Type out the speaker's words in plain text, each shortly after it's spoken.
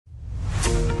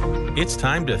It's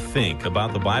time to think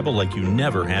about the Bible like you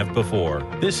never have before.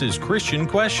 This is Christian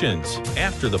Questions.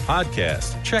 After the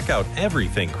podcast, check out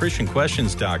everything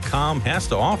ChristianQuestions.com has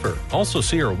to offer. Also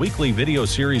see our weekly video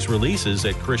series releases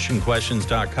at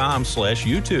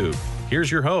ChristianQuestions.com/YouTube. Here's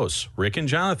your hosts, Rick and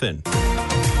Jonathan.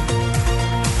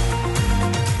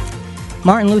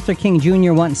 Martin Luther King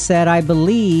Jr. once said, "I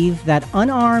believe that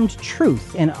unarmed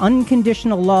truth and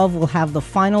unconditional love will have the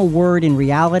final word in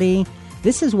reality.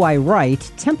 This is why right,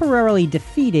 temporarily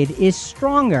defeated, is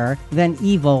stronger than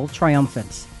evil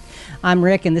triumphant." I'm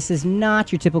Rick, and this is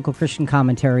not your typical Christian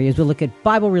commentary as we look at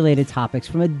Bible-related topics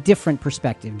from a different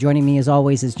perspective. Joining me, as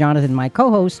always, is Jonathan, my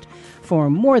co-host, for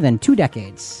more than 2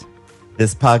 decades.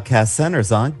 This podcast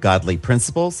centers on godly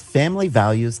principles, family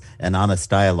values, and honest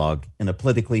dialogue in a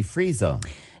politically free zone.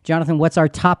 Jonathan, what's our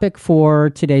topic for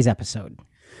today's episode?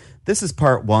 This is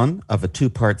part 1 of a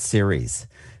 2-part series.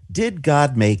 Did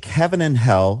God make heaven and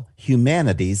hell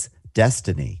humanity's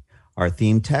destiny? Our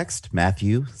theme text,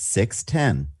 Matthew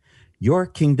 6:10. Your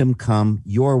kingdom come,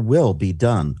 your will be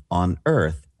done on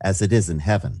earth as it is in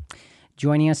heaven.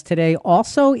 Joining us today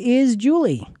also is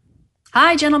Julie.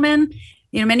 Hi, gentlemen.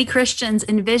 Many Christians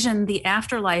envision the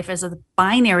afterlife as a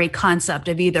binary concept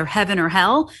of either heaven or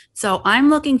hell. So I'm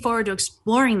looking forward to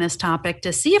exploring this topic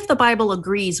to see if the Bible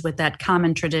agrees with that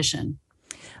common tradition.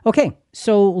 Okay,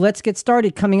 so let's get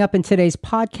started. Coming up in today's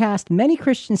podcast, many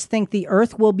Christians think the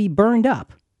earth will be burned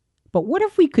up. But what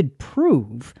if we could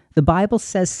prove the Bible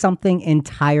says something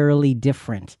entirely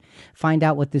different? Find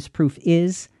out what this proof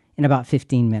is in about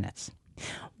 15 minutes.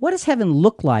 What does heaven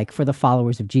look like for the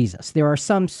followers of Jesus? There are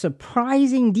some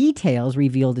surprising details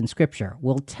revealed in Scripture.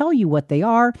 We'll tell you what they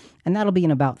are, and that'll be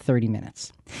in about 30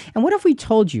 minutes. And what if we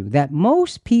told you that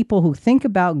most people who think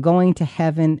about going to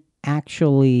heaven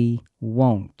actually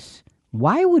won't?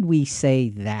 Why would we say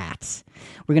that?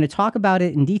 We're going to talk about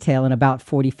it in detail in about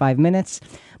 45 minutes.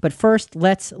 But first,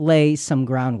 let's lay some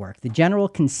groundwork. The general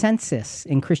consensus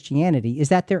in Christianity is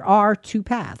that there are 2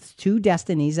 paths, 2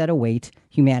 destinies that await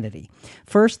humanity.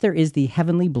 First, there is the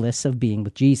heavenly bliss of being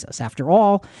with Jesus. After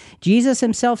all, Jesus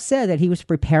himself said that he was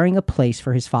preparing a place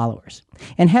for his followers.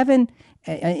 In heaven,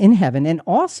 and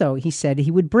also he said he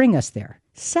would bring us there.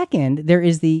 Second, there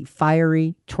is the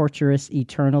fiery, torturous,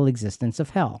 eternal existence of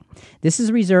hell. This is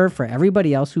reserved for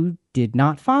everybody else who did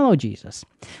not follow Jesus.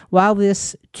 While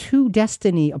this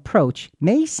 2-destiny approach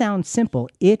may sound simple,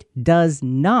 it does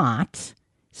not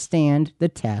stand the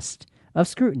test of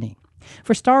scrutiny.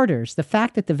 For starters, the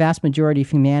fact that the vast majority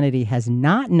of humanity has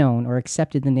not known or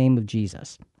accepted the name of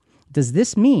Jesus. Does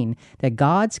this mean that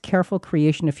God's careful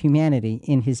creation of humanity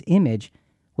in his image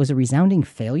was a resounding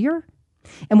failure?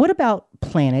 And what about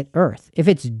planet Earth? If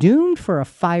it's doomed for a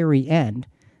fiery end,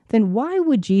 then why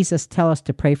would Jesus tell us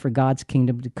to pray for God's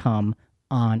kingdom to come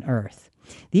on earth?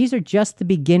 These are just the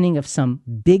beginning of some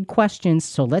big questions,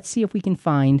 so let's see if we can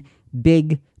find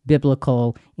big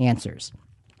biblical answers.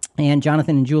 And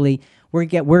Jonathan and Julie,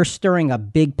 we're stirring a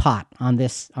big pot on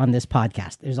this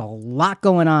podcast. There's a lot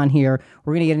going on here.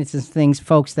 We're going to get into some things,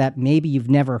 folks, that maybe you've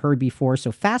never heard before.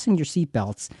 So fasten your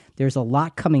seatbelts. There's a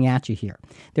lot coming at you here.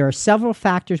 There are several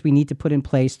factors we need to put in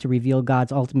place to reveal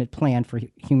God's ultimate plan for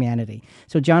humanity.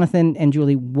 So Jonathan and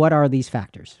Julie, what are these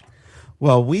factors?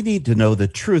 Well, we need to know the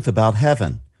truth about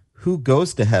heaven. Who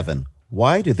goes to heaven?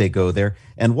 Why do they go there?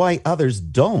 And why others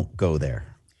don't go there?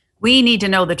 We need to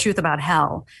know the truth about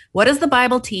hell. What does the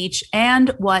Bible teach, and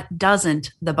what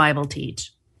doesn't the Bible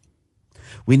teach?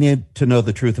 We need to know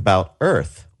the truth about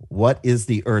earth. What is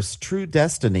the earth's true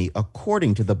destiny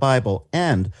according to the Bible,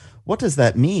 and what does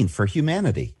that mean for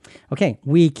humanity? Okay,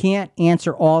 we can't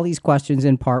answer all these questions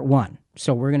in part 1.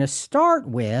 So we're going to start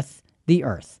with the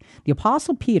earth. The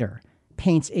Apostle Peter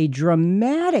paints a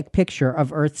dramatic picture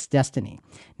of Earth's destiny.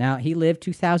 Now, he lived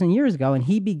 2,000 years ago, and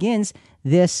he begins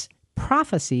this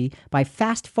prophecy by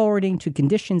fast-forwarding to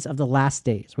conditions of the last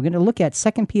days. We're going to look at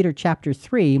 2 Peter chapter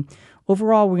 3.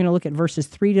 Overall, we're going to look at verses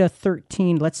 3 to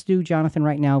 13. Let's do, Jonathan,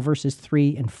 right now, verses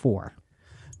 3 and 4.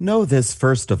 Know this,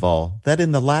 first of all, that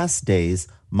in the last days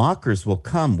mockers will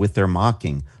come with their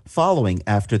mocking, following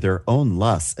after their own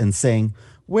lusts, and saying,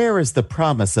 "Where is the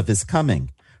promise of his coming?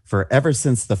 For ever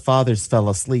since the fathers fell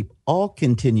asleep, all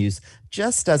continues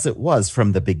just as it was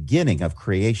from the beginning of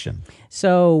creation."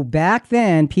 So back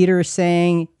then, Peter is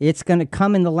saying it's going to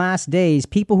come in the last days,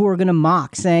 people who are going to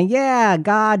mock, saying, yeah,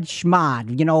 God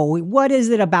schmod, what is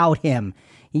it about him?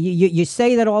 You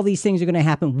say that all these things are going to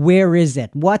happen. Where is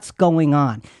it? What's going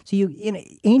on? So in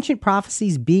ancient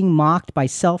prophecies being mocked by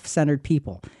self-centered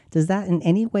people. Does that in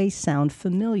any way sound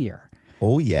familiar?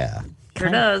 Oh, yeah.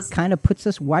 kind of puts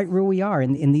us right where we are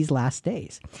in these last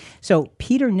days. So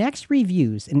Peter next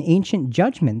reviews an ancient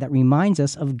judgment that reminds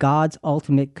us of God's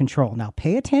ultimate control. Now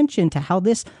pay attention to how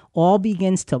this all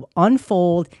begins to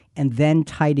unfold and then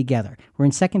tie together. We're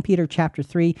in 2 Peter chapter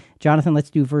 3. Jonathan, let's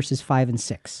do verses 5 and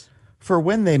 6. For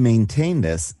when they maintain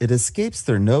this, it escapes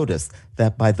their notice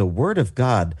that by the word of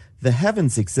God the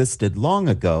heavens existed long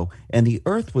ago, and the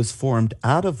earth was formed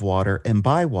out of water and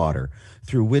by water,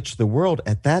 through which the world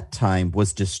at that time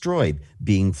was destroyed,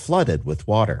 being flooded with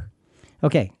water.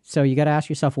 Okay, so you got to ask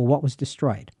yourself, well, what was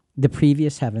destroyed? The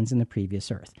previous heavens and the previous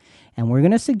earth. And we're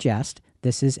going to suggest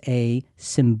this is a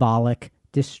symbolic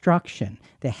destruction.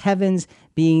 The heavens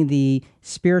being the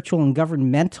spiritual and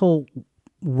governmental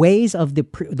ways of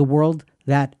the world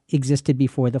that existed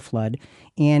before the flood,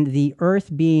 and the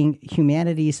earth being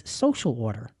humanity's social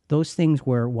order. Those things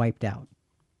were wiped out.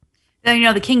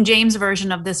 Now, the King James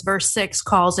Version of this verse 6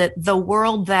 calls it the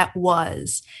world that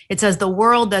was. It says the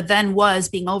world that then was,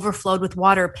 being overflowed with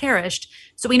water, perished.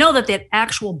 So we know that the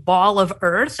actual ball of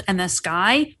earth and the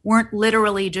sky weren't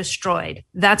literally destroyed.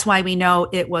 That's why we know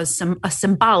it was a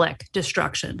symbolic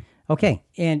destruction. Okay,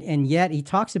 and yet he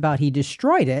talks about he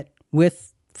destroyed it with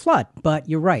flood. But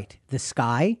you're right, the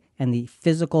sky and the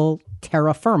physical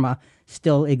terra firma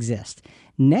still exist.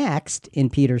 Next, in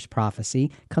Peter's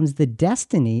prophecy, comes the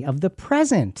destiny of the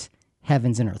present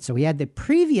heavens and earth. So we had the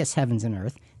previous heavens and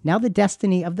earth, now the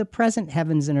destiny of the present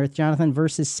heavens and earth. Jonathan,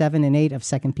 verses 7 and 8 of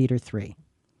 2 Peter 3.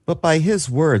 But by his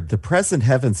word, the present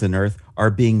heavens and earth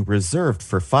are being reserved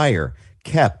for fire,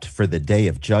 kept for the day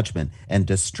of judgment and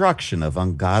destruction of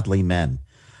ungodly men.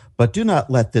 But do not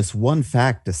let this one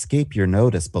fact escape your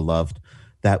notice, beloved,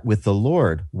 that with the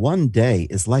Lord, one day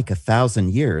is like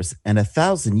 1,000 years, and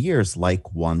 1,000 years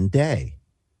like one day.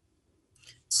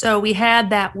 So we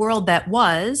had that world that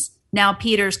was. Now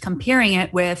Peter's comparing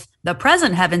it with the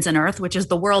present heavens and earth, which is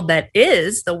the world that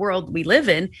is, the world we live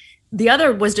in. The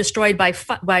other was destroyed by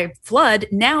flood.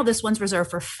 Now this one's reserved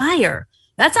for fire.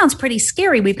 That sounds pretty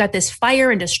scary. We've got this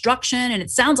fire and destruction, and it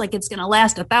sounds like it's going to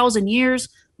last 1,000 years.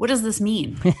 What does this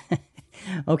mean?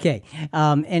 Okay,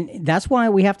 and that's why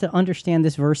we have to understand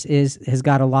this verse has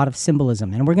got a lot of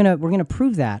symbolism, and we're gonna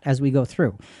prove that as we go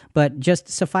through. But just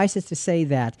suffice it to say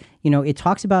that it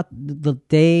talks about the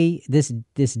day. This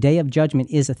day of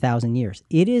judgment is 1,000 years.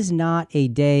 It is not a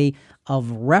day of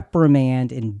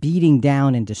reprimand and beating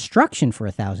down and destruction for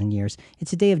 1,000 years.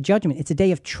 It's a day of judgment. It's a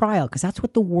day of trial, because that's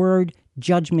what the word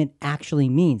judgment actually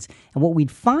means. And what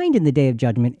we'd find in the day of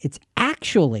judgment, it's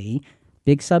actually,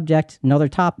 big subject, another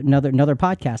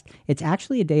podcast. It's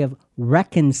actually a day of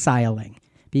reconciling,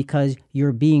 because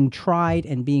you're being tried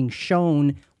and being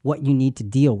shown what you need to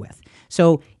deal with.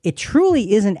 So it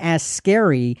truly isn't as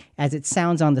scary as it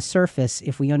sounds on the surface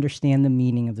if we understand the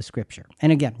meaning of the scripture.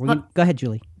 And again, go ahead,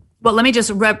 Julie. Well, let me just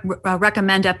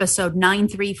recommend episode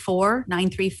 934.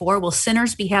 934, Will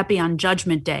Sinners Be Happy on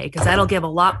Judgment Day? Because that'll give a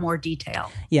lot more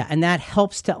detail. Yeah, and that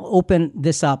helps to open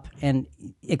this up and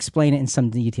explain it in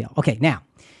some detail. Okay, now,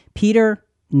 Peter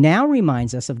now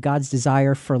reminds us of God's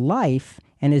desire for life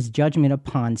and his judgment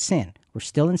upon sin. We're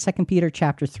still in 2 Peter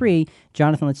chapter 3.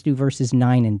 Jonathan, let's do verses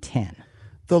 9 and 10.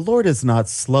 The Lord is not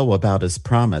slow about his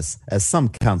promise, as some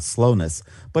count slowness,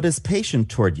 but is patient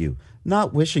toward you,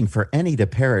 not wishing for any to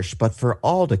perish, but for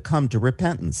all to come to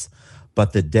repentance.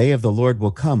 But the day of the Lord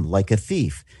will come like a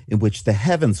thief, in which the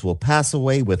heavens will pass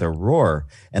away with a roar,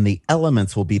 and the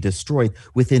elements will be destroyed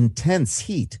with intense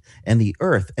heat, and the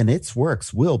earth and its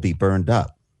works will be burned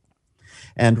up.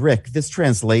 And Rick, this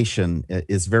translation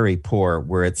is very poor,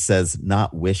 where it says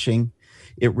not wishing.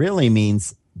 It really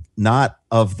means not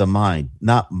of the mind,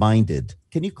 not minded.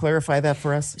 Can you clarify that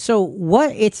for us? So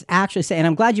what it's actually saying, and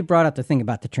I'm glad you brought up the thing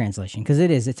about the translation, because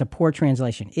it's a poor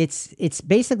translation. It's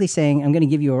basically saying, I'm going to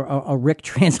give you a Rick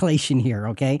translation here,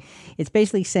 okay? It's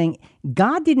basically saying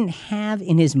God didn't have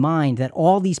in his mind that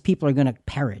all these people are going to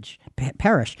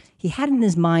perish. He had in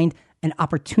his mind an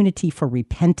opportunity for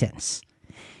repentance.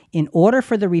 In order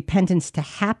for the repentance to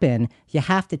happen, you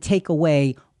have to take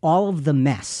away all of the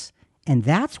mess. And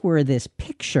that's where this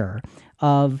picture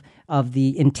of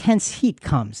the intense heat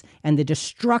comes, and the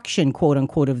destruction, quote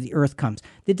unquote, of the earth comes,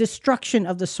 the destruction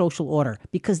of the social order,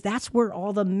 because that's where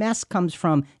all the mess comes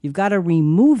from. You've got to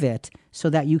remove it so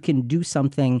that you can do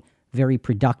something very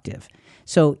productive.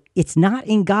 So it's not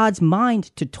in God's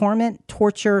mind to torment,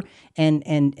 torture, and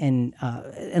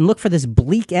look for this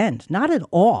bleak end. Not at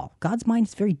all. God's mind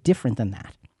is very different than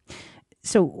that.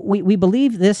 So we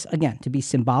believe this, again, to be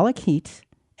symbolic heat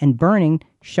and burning,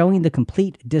 showing the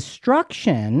complete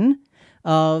destruction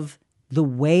of the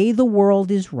way the world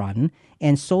is run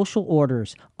and social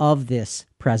orders of this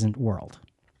present world.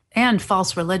 And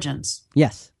false religions.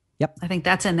 Yes. Yep. I think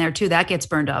that's in there too. That gets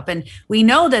burned up. And we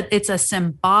know that it's a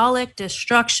symbolic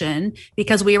destruction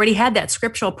because we already had that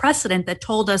scriptural precedent that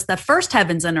told us the first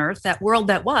heavens and earth, that world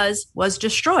that was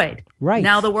destroyed. Right.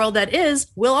 Now the world that is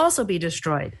will also be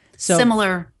destroyed. So,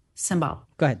 similar symbol.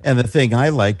 Go ahead. And the thing I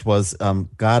liked was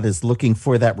God is looking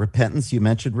for that repentance you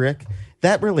mentioned, Rick.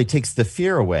 That really takes the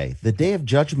fear away. The day of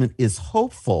judgment is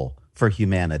hopeful for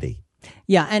humanity.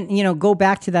 Yeah, and go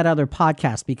back to that other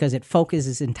podcast because it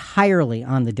focuses entirely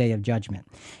on the day of judgment.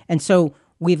 And so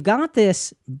we've got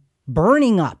this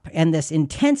burning up and this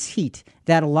intense heat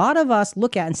that a lot of us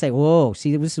look at and say, whoa,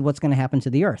 see, this is what's going to happen to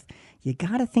the earth. You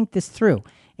got to think this through.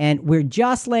 And we're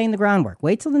just laying the groundwork.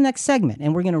 Wait till the next segment,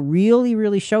 and we're going to really,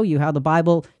 really show you how the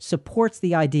Bible supports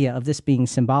the idea of this being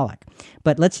symbolic.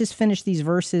 But let's just finish these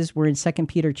verses. We're in 2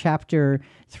 Peter chapter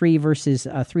 3, verses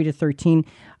 3 to 13.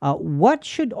 What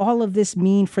should all of this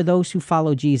mean for those who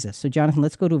follow Jesus? So, Jonathan,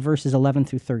 let's go to verses 11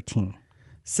 through 13.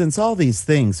 Since all these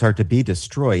things are to be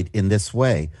destroyed in this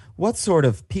way, what sort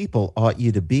of people ought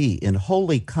you to be in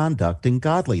holy conduct and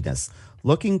godliness,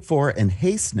 looking for and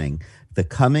hastening the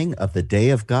coming of the day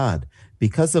of God,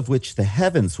 because of which the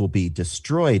heavens will be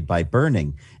destroyed by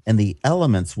burning, and the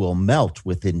elements will melt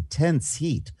with intense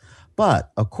heat.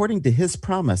 But according to his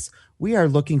promise, we are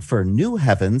looking for new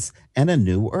heavens and a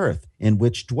new earth, in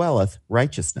which dwelleth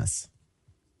righteousness.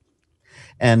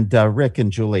 And Rick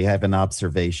and Julie have an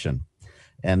observation,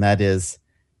 and that is,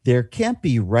 there can't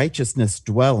be righteousness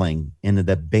dwelling in an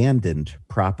abandoned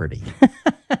property.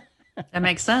 That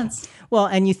makes sense. Well,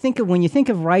 and when you think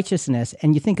of righteousness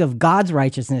and you think of God's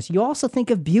righteousness, you also think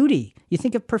of beauty. You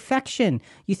think of perfection.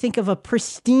 You think of a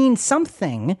pristine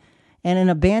something, and an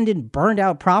abandoned, burned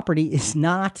out property is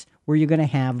not where you're going to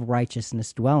have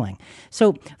righteousness dwelling.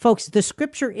 So, folks, the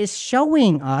scripture is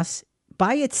showing us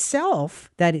by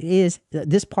itself that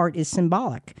this part is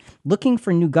symbolic, looking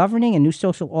for new governing and new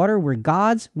social order where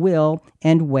God's will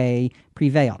and way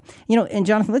prevail. And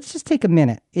Jonathan, let's just take a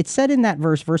minute. It said in that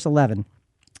verse 11,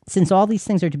 since all these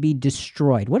things are to be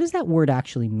destroyed. What does that word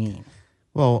actually mean?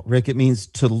 Well, Rick, it means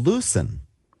to loosen.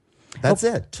 That's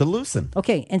it, to loosen.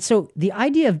 Okay, and so the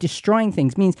idea of destroying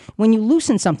things means when you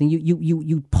loosen something,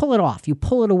 you pull it off, you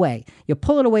pull it away. You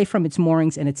pull it away from its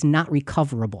moorings and it's not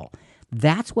recoverable.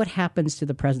 That's what happens to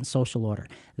the present social order.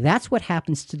 That's what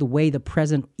happens to the way the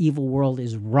present evil world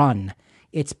is run.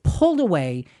 It's pulled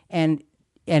away and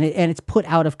it's put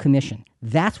out of commission.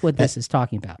 That's what this is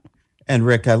talking about. And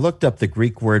Rick, I looked up the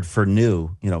Greek word for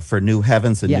new, for new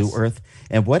heavens and Yes. new earth.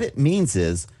 And what it means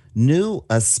is new,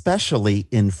 especially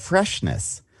in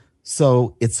freshness.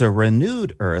 So it's a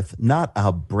renewed earth, not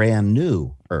a brand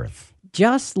new earth.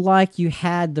 Just like you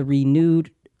had the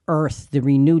renewed earth, the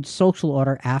renewed social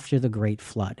order after the great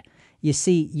flood. You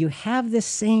see, you have this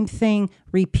same thing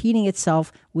repeating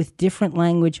itself with different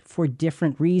language for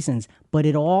different reasons, but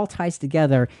it all ties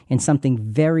together in something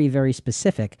very, very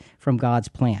specific from God's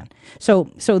plan. So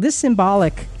this is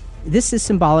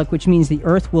symbolic, which means the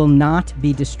earth will not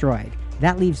be destroyed.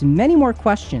 That leaves many more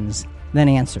questions than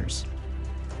answers.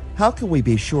 How can we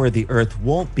be sure the earth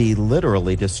won't be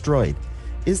literally destroyed?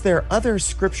 Is there other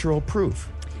scriptural proof?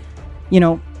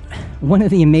 One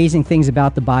of the amazing things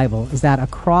about the Bible is that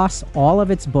across all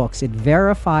of its books, it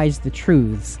verifies the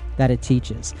truths that it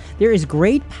teaches. There is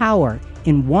great power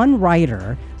in one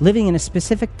writer living in a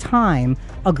specific time,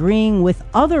 agreeing with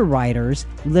other writers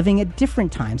living at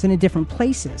different times and in different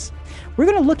places. We're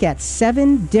going to look at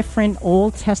 7 different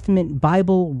Old Testament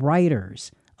Bible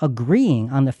writers agreeing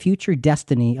on the future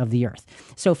destiny of the earth.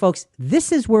 So, folks,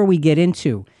 this is where we get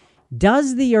into,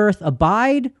 does the earth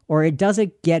abide or does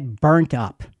it get burnt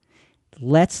up?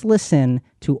 Let's listen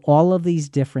to all of these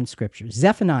different scriptures.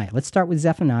 Zephaniah, let's start with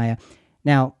Zephaniah.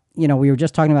 Now, we were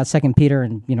just talking about 2 Peter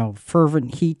and,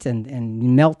 fervent heat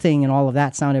and melting and all of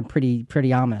that sounded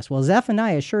pretty ominous. Well,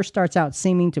 Zephaniah sure starts out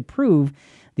seeming to prove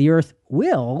the earth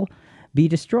will be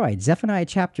destroyed. Zephaniah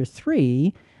chapter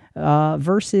 3,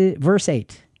 verse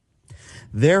 8.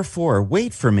 Therefore,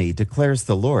 wait for me, declares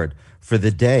the Lord, for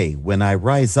the day when I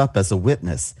rise up as a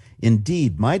witness.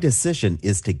 Indeed, my decision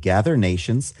is to gather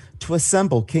nations, to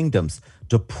assemble kingdoms,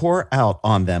 to pour out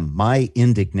on them my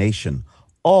indignation,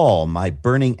 all my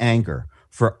burning anger,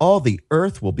 for all the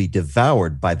earth will be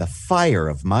devoured by the fire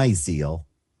of my zeal.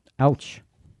 Ouch.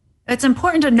 It's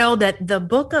important to know that the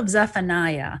book of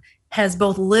Zephaniah has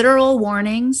both literal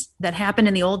warnings that happen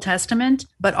in the Old Testament,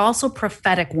 but also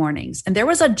prophetic warnings. And there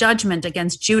was a judgment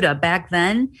against Judah back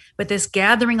then, but this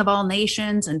gathering of all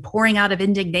nations and pouring out of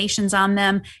indignations on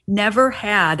them never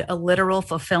had a literal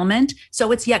fulfillment.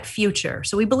 So it's yet future.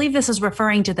 So we believe this is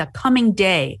referring to the coming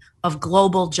day of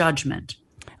global judgment.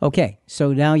 Okay,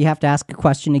 so now you have to ask a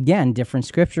question again. Different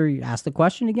scripture, you ask the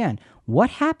question again. What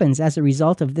happens as a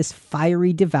result of this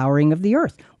fiery devouring of the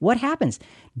earth? What happens?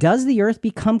 Does the earth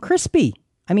become crispy?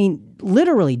 I mean,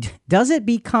 literally, does it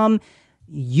become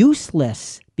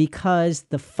useless because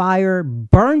the fire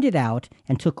burned it out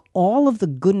and took all of the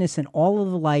goodness and all of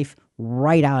the life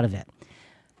right out of it?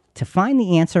 To find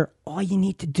the answer, all you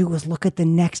need to do is look at the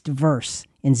next verse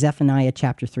in Zephaniah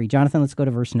chapter 3. Jonathan, let's go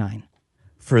to verse 9.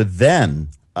 For then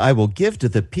I will give to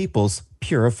the peoples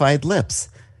purified lips,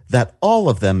 that all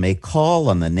of them may call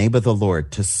on the name of the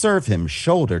Lord to serve him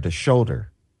shoulder to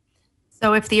shoulder.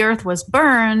 So if the earth was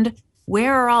burned,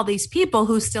 where are all these people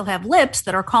who still have lips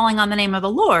that are calling on the name of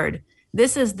the Lord?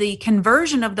 This is the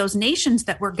conversion of those nations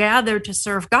that were gathered to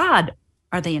serve God.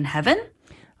 Are they in heaven?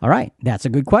 All right, that's a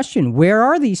good question. Where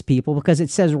are these people? Because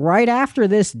it says right after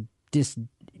this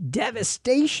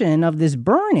devastation of this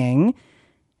burning,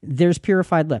 there's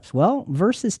purified lips. Well,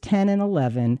 verses 10 and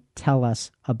 11 tell us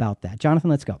about that.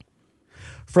 Jonathan, let's go.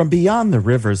 From beyond the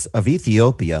rivers of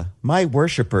Ethiopia, my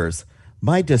worshipers,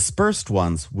 my dispersed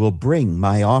ones, will bring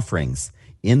my offerings.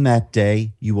 In that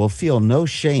day you will feel no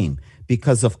shame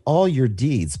because of all your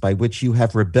deeds by which you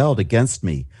have rebelled against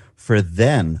me. For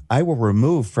then I will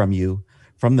remove from you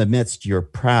from the midst your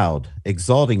proud,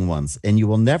 exalting ones, and you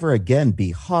will never again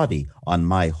be haughty on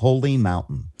my holy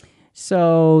mountain.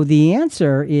 So the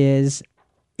answer is,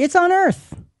 it's on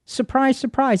earth. Surprise,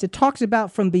 surprise. It talks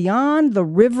about from beyond the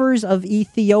rivers of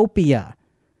Ethiopia.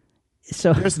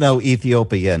 So there's no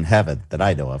Ethiopia in heaven that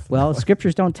I know of. Well,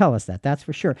 scriptures don't tell us that, that's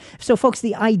for sure. So folks,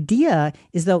 the idea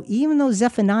is, though, even though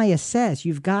Zephaniah says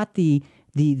you've got the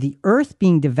earth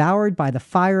being devoured by the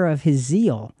fire of his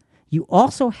zeal, you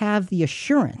also have the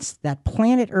assurance that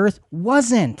planet Earth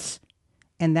wasn't,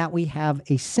 and that we have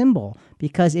a symbol,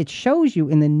 because it shows you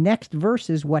in the next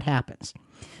verses what happens.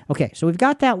 Okay, so we've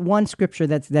got that one scripture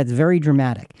that's very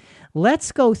dramatic.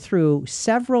 Let's go through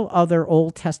several other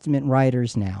Old Testament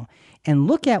writers now and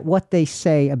look at what they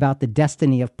say about the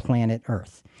destiny of planet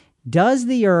Earth. Does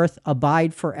the earth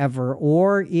abide forever,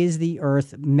 or is the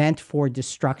earth meant for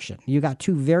destruction? You got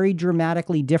two very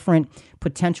dramatically different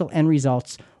potential end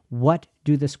results. What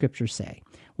do the scriptures say?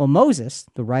 Well, Moses,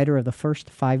 the writer of the first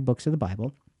 5 books of the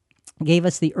Bible, gave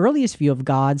us the earliest view of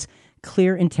God's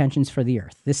clear intentions for the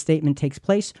earth. This statement takes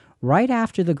place right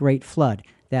after the great flood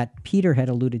that Peter had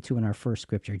alluded to in our first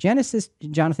scripture. Genesis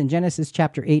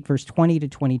chapter 8, verse 20 to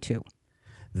 22.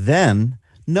 Then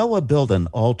Noah built an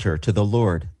altar to the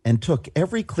Lord and took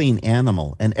every clean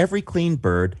animal and every clean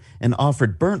bird and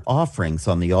offered burnt offerings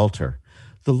on the altar.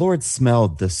 The Lord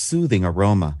smelled the soothing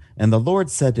aroma, and the Lord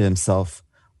said to himself,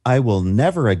 I will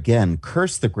never again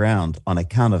curse the ground on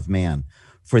account of man,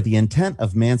 for the intent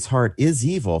of man's heart is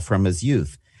evil from his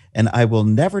youth, and I will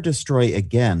never destroy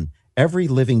again every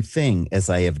living thing as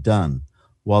I have done.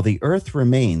 While the earth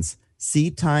remains,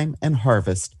 seed time and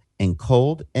harvest, and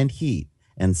cold and heat,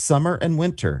 and summer and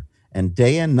winter, and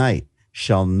day and night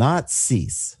shall not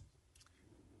cease.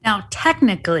 Now,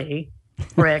 technically,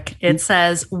 Rick, it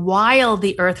says, while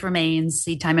the earth remains,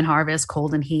 seed time and harvest,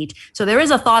 cold and heat. So there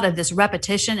is a thought of this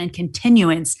repetition and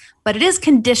continuance, but it is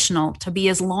conditional to be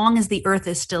as long as the earth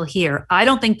is still here. I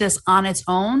don't think this on its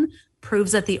own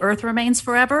proves that the earth remains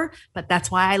forever, but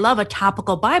that's why I love a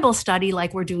topical Bible study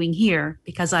like we're doing here,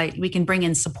 because we can bring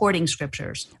in supporting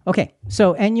scriptures. Okay,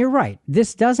 so, and you're right,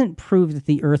 this doesn't prove that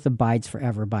the earth abides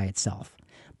forever by itself.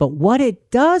 But what it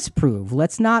does prove,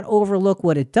 let's not overlook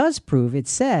what it does prove. It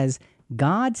says,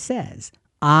 God says,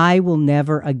 I will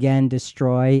never again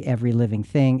destroy every living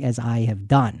thing as I have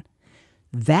done.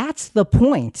 That's the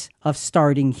point of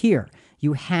starting here.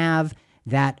 You have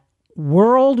that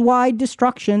worldwide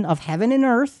destruction of heaven and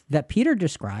earth that Peter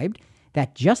described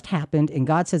that just happened, and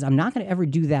God says, I'm not going to ever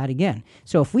do that again.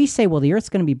 So if we say, well, the earth's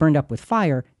going to be burned up with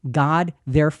fire, God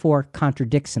therefore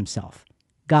contradicts himself.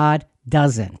 God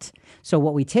doesn't. So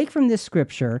what we take from this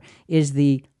scripture is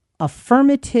the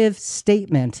affirmative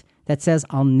statement that says,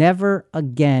 I'll never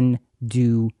again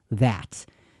do that.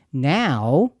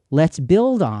 Now, let's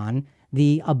build on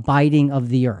the abiding of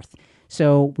the earth.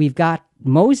 So we've got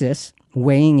Moses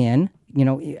weighing in,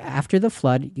 after the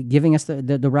flood, giving us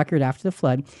the record after the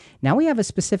flood. Now we have a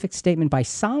specific statement by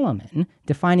Solomon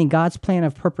defining God's plan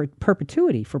of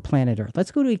perpetuity for planet Earth.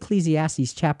 Let's go to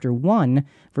Ecclesiastes chapter 1,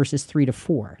 verses 3 to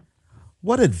 4.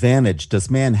 What advantage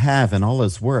does man have in all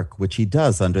his work which he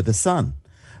does under the sun?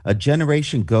 A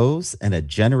generation goes and a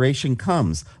generation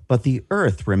comes, but the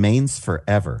earth remains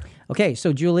forever. Okay,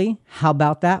 so Julie, how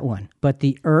about that one? But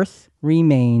the earth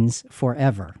remains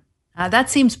forever. That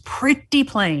seems pretty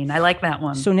plain. I like that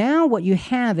one. So now what you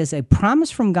have is a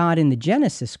promise from God in the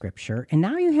Genesis scripture, and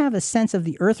now you have a sense of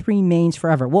the earth remains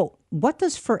forever. Well, what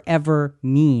does forever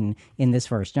mean in this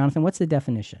verse? Jonathan, what's the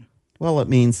definition? Well, it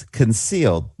means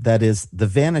concealed, that is, the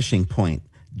vanishing point,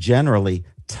 generally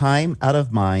time out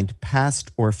of mind,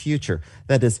 past or future,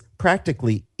 that is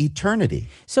practically eternity.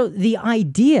 So the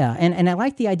idea, and I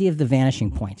like the idea of the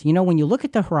vanishing point. You know, when you look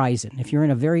at the horizon, if you're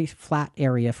in a very flat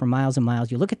area for miles and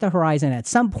miles, you look at the horizon, at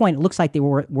some point it looks like the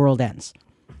world ends.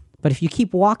 But if you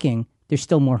keep walking, there's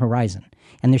still more horizon,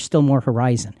 and there's still more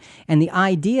horizon. And the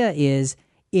idea is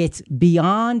it's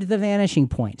beyond the vanishing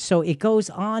point. So it goes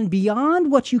on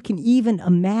beyond what you can even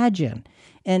imagine.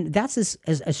 And that's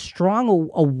as strong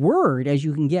a word as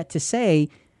you can get to say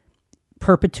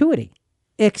perpetuity,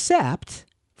 except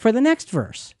for the next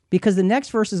verse, because the next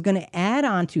verse is going to add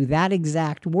on to that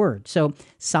exact word. So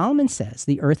Solomon says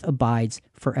the earth abides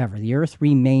forever. The earth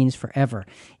remains forever.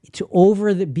 It's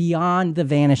beyond the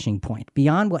vanishing point,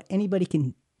 beyond what anybody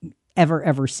can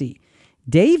ever see.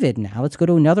 David, now let's go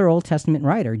to another Old Testament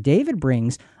writer. David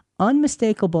brings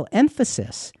unmistakable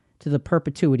emphasis to the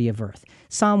perpetuity of earth.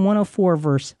 Psalm 104,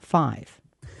 verse 5.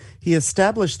 He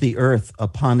established the earth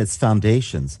upon its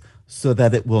foundations so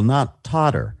that it will not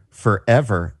totter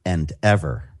forever and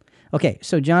ever. Okay,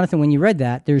 so Jonathan, when you read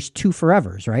that, there's two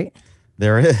forevers, right?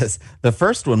 There is. The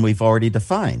first one we've already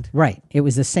defined. Right. It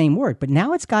was the same word, but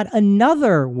now it's got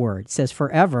another word. It says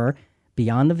forever,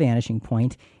 beyond the vanishing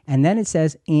point, and then it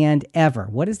says and ever.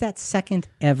 What does that second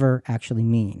ever actually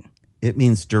mean? It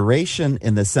means duration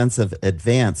in the sense of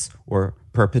advance or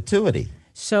perpetuity.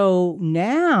 So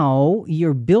now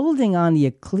you're building on the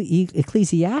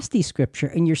Ecclesiastes scripture,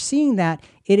 and you're seeing that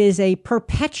it is a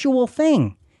perpetual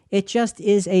thing. It just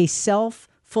is a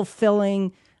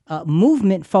self-fulfilling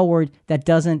movement forward that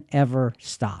doesn't ever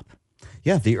stop.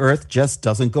 Yeah, the earth just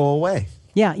doesn't go away.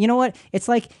 Yeah, you know what? It's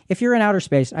like if you're in outer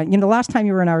space. The last time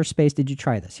you were in outer space, did you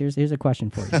try this? Here's a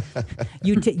question for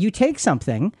you. You take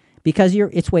something because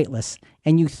it's weightless,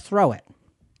 and you throw it.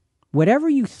 Whatever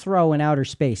you throw in outer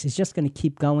space is just going to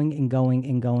keep going and going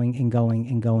and going and going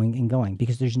and going and going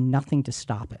because there's nothing to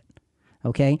stop it.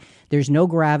 Okay? There's no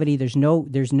gravity. There's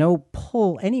no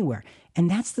pull anywhere. And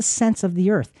that's the sense of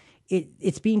the earth.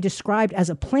 It's being described as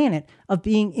a planet of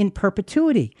being in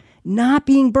perpetuity, not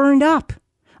being burned up.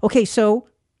 Okay, so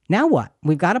now what?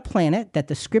 We've got a planet that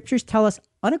the scriptures tell us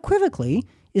unequivocally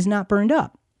is not burned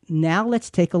up. Now let's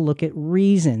take a look at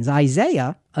reasons.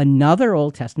 Isaiah, another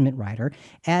Old Testament writer,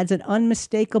 adds an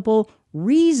unmistakable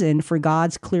reason for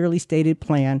God's clearly stated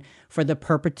plan for the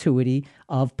perpetuity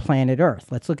of planet Earth.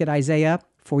 Let's look at Isaiah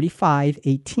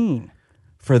 45:18.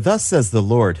 For thus says the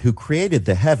Lord, who created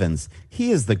the heavens,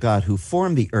 he is the God who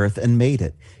formed the earth and made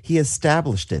it. He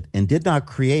established it and did not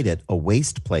create it a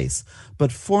waste place,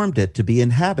 but formed it to be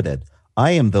inhabited.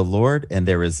 I am the Lord, and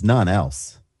there is none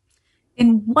else.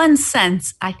 In one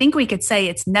sense, I think we could say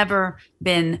it's never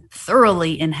been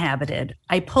thoroughly inhabited.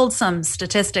 I pulled some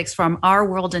statistics from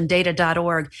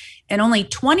ourworldanddata.org, and only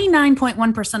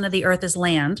 29.1% of the earth is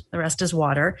land, the rest is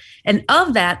water. And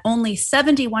of that, only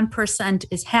 71%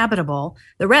 is habitable.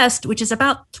 The rest, which is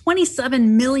about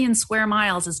 27 million square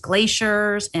miles, is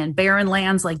glaciers and barren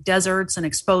lands like deserts and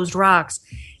exposed rocks.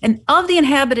 And of the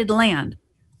inhabited land,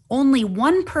 only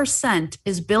 1%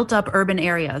 is built up urban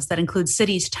areas that include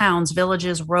cities, towns,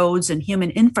 villages, roads, and human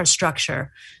infrastructure.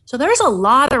 So there's a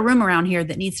lot of room around here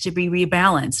that needs to be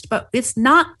rebalanced, but it's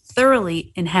not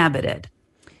thoroughly inhabited.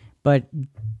 But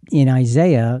in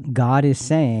Isaiah, God is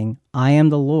saying, I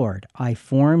am the Lord. I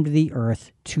formed the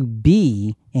earth to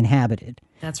be inhabited.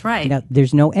 That's right. Now,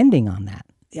 there's no ending on that.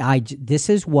 This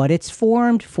is what it's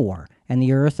formed for, and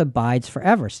the earth abides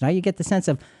forever. So now you get the sense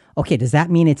of, okay, does that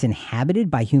mean it's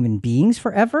inhabited by human beings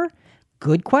forever?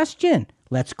 Good question.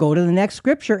 Let's go to the next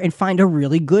scripture and find a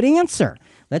really good answer.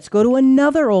 Let's go to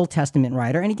another Old Testament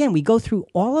writer. And again, we go through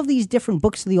all of these different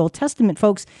books of the Old Testament,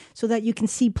 folks, so that you can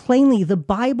see plainly the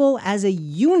Bible as a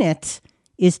unit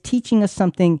is teaching us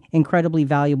something incredibly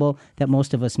valuable that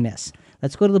most of us miss.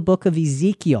 Let's go to the book of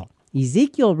Ezekiel.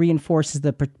 Ezekiel reinforces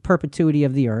the perpetuity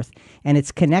of the earth and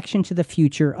its connection to the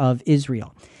future of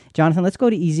Israel. Jonathan, let's go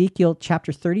to Ezekiel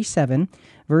chapter 37,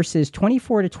 verses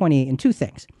 24 to 28, and two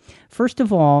things. First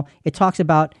of all, it starts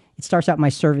out, my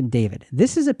servant David.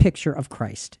 This is a picture of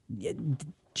Christ.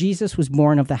 Jesus was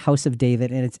born of the house of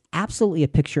David, and it's absolutely a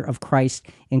picture of Christ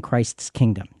in Christ's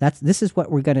kingdom. This is what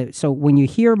we're going to, so when you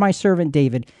hear my servant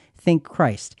David, think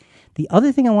Christ. The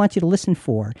other thing I want you to listen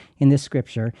for in this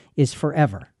scripture is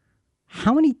forever.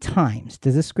 How many times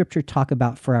does this scripture talk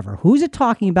about forever? Who's it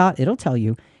talking about? It'll tell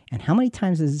you. And how many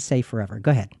times does it say forever?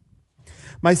 Go ahead.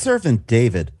 My servant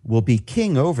David will be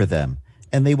king over them,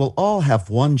 and they will all have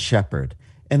one shepherd,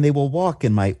 and they will walk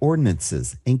in my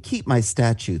ordinances and keep my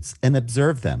statutes and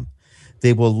observe them.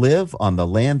 They will live on the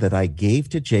land that I gave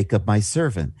to Jacob my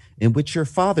servant, in which your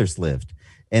fathers lived,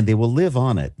 and they will live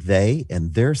on it, they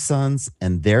and their sons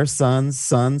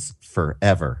sons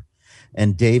forever.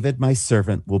 And David my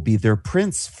servant will be their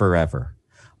prince forever.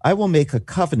 I will make a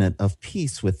covenant of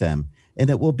peace with them, and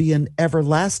it will be an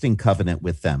everlasting covenant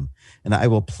with them. And I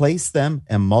will place them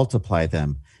and multiply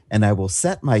them, and I will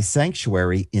set my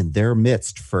sanctuary in their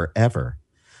midst forever.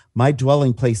 My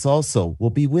dwelling place also will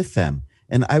be with them,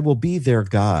 and I will be their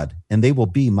God, and they will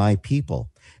be my people.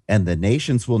 And the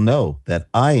nations will know that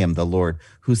I am the Lord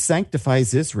who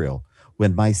sanctifies Israel,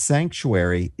 when my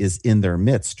sanctuary is in their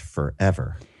midst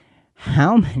forever.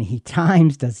 How many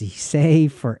times does he say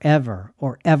forever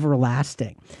or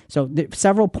everlasting? So there are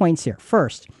several points here.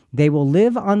 First, they will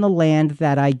live on the land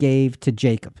that I gave to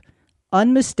Jacob.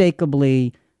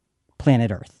 Unmistakably,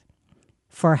 planet Earth.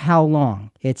 For how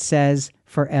long? It says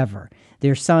forever.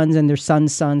 Their sons and their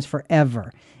sons' sons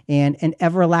forever. And an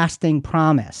everlasting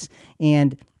promise.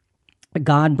 And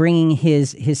God bringing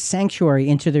his sanctuary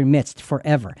into their midst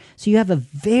forever. So you have a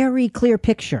very clear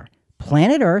picture.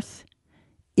 Planet Earth,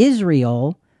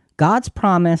 Israel, God's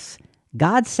promise,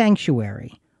 God's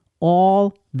sanctuary,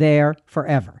 all there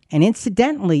forever. And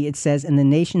incidentally, it says, and the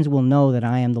nations will know that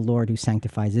I am the Lord who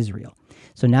sanctifies Israel.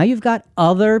 So now you've got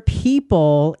other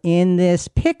people in this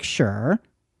picture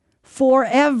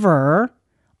forever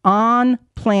on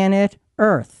planet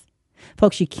Earth.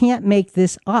 Folks, you can't make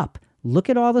this up. Look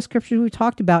at all the scriptures we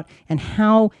talked about and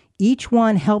how each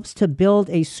one helps to build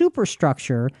a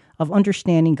superstructure of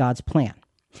understanding God's plan.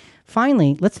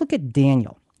 Finally, let's look at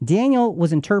Daniel. Daniel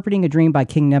was interpreting a dream by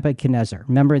King Nebuchadnezzar.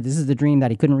 Remember, this is the dream that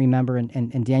he couldn't remember,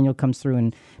 and Daniel comes through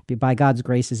and by God's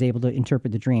grace is able to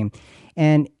interpret the dream.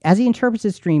 And as he interprets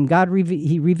this dream,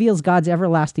 he reveals God's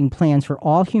everlasting plans for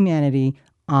all humanity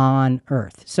on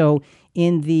earth. So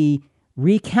in the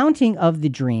recounting of the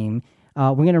dream,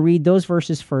 we're going to read those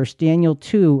verses first, Daniel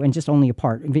 2, and just only a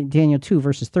part, Daniel 2,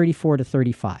 verses 34 to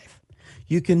 35.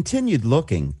 You continued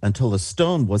looking until a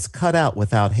stone was cut out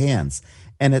without hands,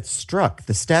 and it struck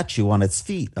the statue on its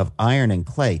feet of iron and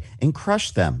clay and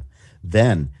crushed them.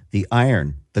 Then the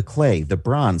iron, the clay, the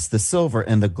bronze, the silver,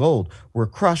 and the gold were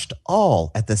crushed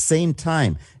all at the same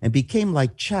time and became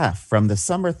like chaff from the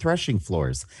summer threshing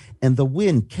floors, and the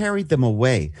wind carried them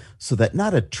away so that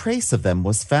not a trace of them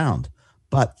was found.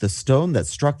 But the stone that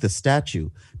struck the statue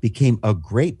became a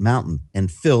great mountain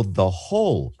and filled the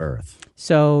whole earth.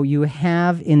 So you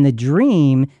have in the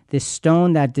dream this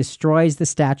stone that destroys the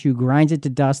statue, grinds it to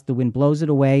dust, the wind blows it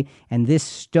away, and this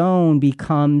stone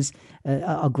becomes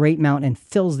a great mountain and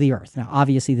fills the earth. Now,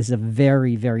 obviously, this is a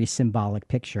very, very symbolic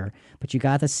picture, but you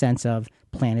got the sense of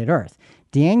planet Earth.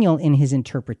 Daniel, in his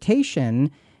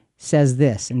interpretation, says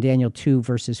this in Daniel 2,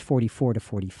 verses 44 to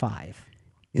 45.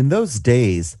 In those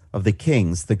days of the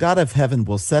kings, the God of heaven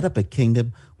will set up a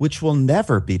kingdom which will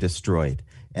never be destroyed,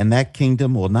 and that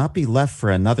kingdom will not be left for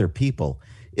another people.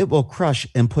 It will crush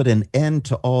and put an end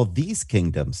to all these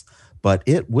kingdoms, but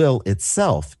it will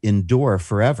itself endure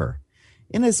forever.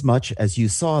 Inasmuch as you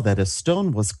saw that a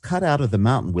stone was cut out of the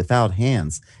mountain without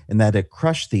hands, and that it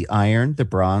crushed the iron, the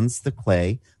bronze, the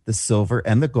clay, the silver,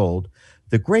 and the gold,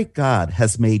 the great God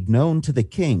has made known to the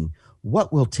king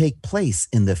what will take place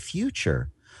in the future,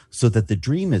 so that the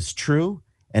dream is true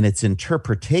and its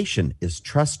interpretation is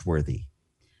trustworthy.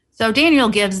 So Daniel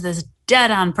gives this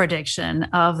dead-on prediction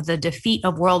of the defeat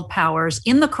of world powers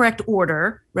in the correct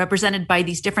order, represented by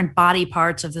these different body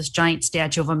parts of this giant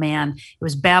statue of a man. It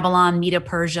was Babylon,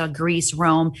 Medo-Persia, Greece,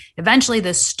 Rome. Eventually,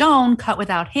 this stone cut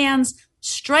without hands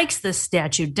strikes this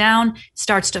statue down,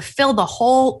 starts to fill the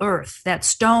whole earth. That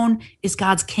stone is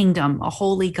God's kingdom, a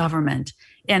holy government.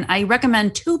 And I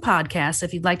recommend 2 podcasts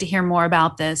if you'd like to hear more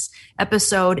about this.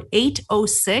 Episode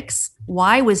 806,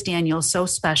 Why Was Daniel So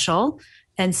Special?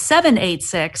 And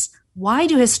 786, Why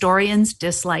Do Historians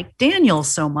Dislike Daniel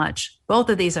So Much? Both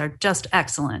of these are just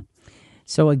excellent.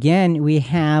 So again, we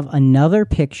have another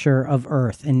picture of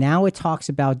earth, and now it talks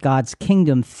about God's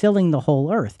kingdom filling the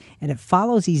whole earth, and it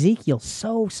follows Ezekiel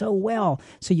so well.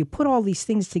 So you put all these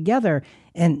things together,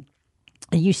 and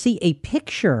you see a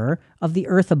picture of the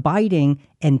earth abiding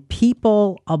and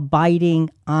people abiding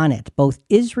on it, both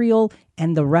Israel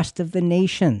and the rest of the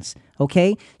nations.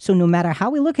 Okay? So no matter how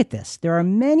we look at this, there are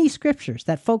many scriptures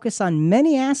that focus on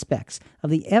many aspects of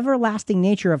the everlasting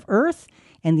nature of earth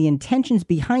and the intentions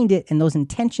behind it, and those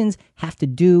intentions have to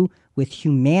do with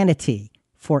humanity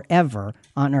forever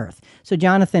on earth. So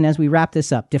Jonathan, as we wrap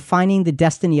this up, defining the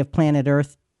destiny of planet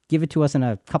Earth, give it to us in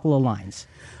a couple of lines.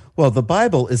 Well, the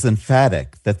Bible is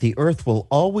emphatic that the earth will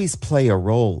always play a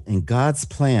role in God's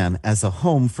plan as a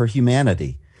home for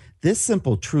humanity. This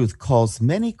simple truth calls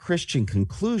many Christian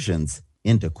conclusions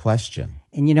into question.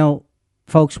 And you know,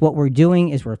 folks, what we're doing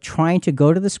is we're trying to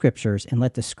go to the scriptures and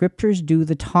let the scriptures do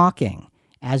the talking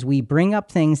as we bring up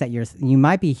things that you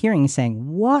might be hearing and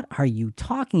saying, what are you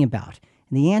talking about?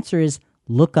 And the answer is,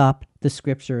 look up the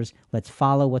scriptures. Let's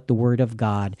follow what the Word of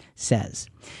God says.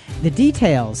 The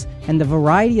details and the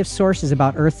variety of sources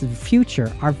about Earth's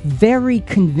future are very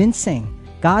convincing.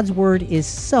 God's Word is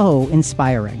so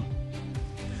inspiring.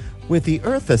 With the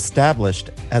earth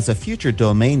established as a future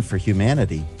domain for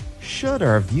humanity, should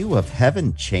our view of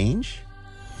heaven change?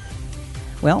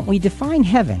 Well, we define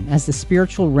heaven as the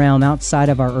spiritual realm outside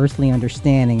of our earthly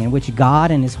understanding in which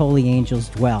God and His holy angels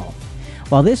dwell.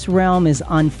 While this realm is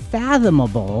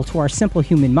unfathomable to our simple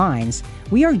human minds,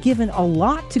 we are given a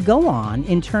lot to go on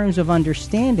in terms of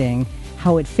understanding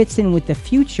how it fits in with the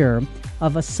future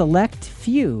of a select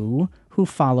few who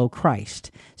follow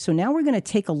Christ. So now we're going to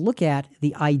take a look at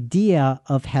the idea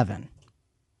of heaven.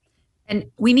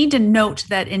 And we need to note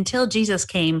that until Jesus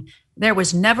came, there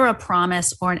was never a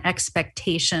promise or an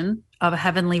expectation of a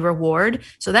heavenly reward.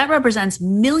 So that represents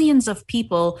millions of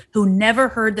people who never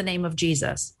heard the name of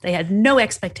Jesus. They had no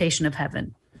expectation of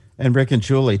heaven. And Rick and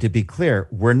Julie, to be clear,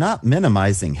 we're not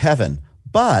minimizing heaven,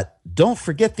 but don't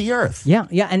forget the earth. Yeah,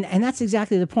 and that's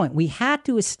exactly the point. We had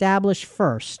to establish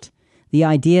first the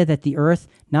idea that the earth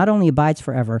not only abides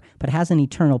forever, but has an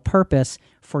eternal purpose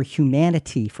for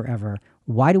humanity forever.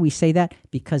 Why do we say that?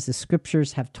 Because the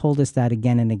scriptures have told us that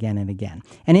again and again and again.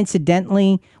 And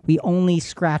incidentally, we only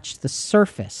scratched the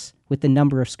surface with the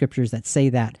number of scriptures that say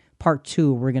that. Part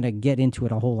 2, we're going to get into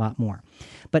it a whole lot more.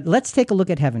 But let's take a look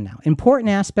at heaven now. Important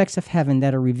aspects of heaven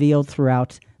that are revealed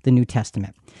throughout the New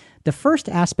Testament. The first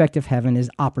aspect of heaven is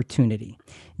opportunity.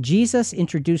 Jesus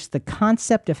introduced the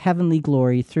concept of heavenly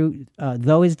glory through,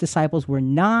 though his disciples were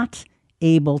not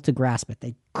able to grasp it.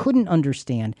 They couldn't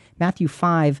understand. Matthew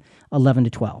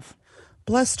 5:11-12.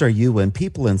 Blessed are you when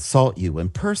people insult you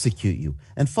and persecute you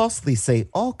and falsely say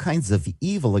all kinds of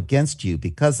evil against you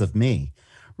because of me.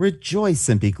 Rejoice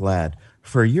and be glad,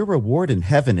 for your reward in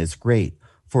heaven is great.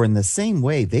 For in the same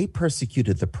way they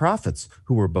persecuted the prophets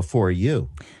who were before you.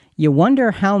 You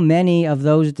wonder how many of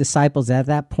those disciples at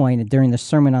that point during the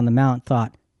Sermon on the Mount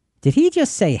thought, did he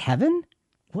just say heaven?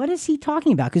 What is he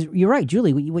talking about? Because you're right,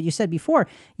 Julie, what you said before,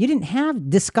 you didn't have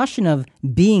discussion of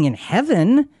being in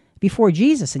heaven before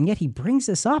Jesus, and yet he brings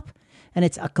this up, and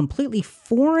it's a completely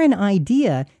foreign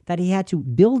idea that he had to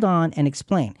build on and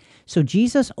explain. So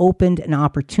Jesus opened an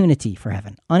opportunity for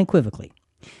heaven, unequivocally.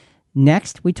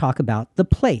 Next, we talk about the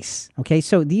place. Okay,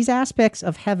 so these aspects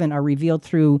of heaven are revealed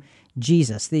through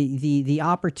Jesus, the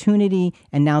opportunity,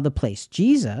 and now the place.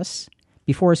 Jesus,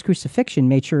 before his crucifixion,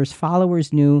 made sure his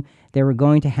followers knew they were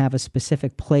going to have a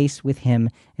specific place with him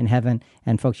in heaven.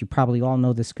 And folks, you probably all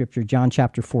know the scripture, John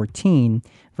chapter 14,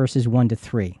 verses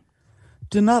 1-3.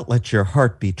 Do not let your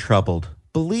heart be troubled.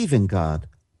 Believe in God.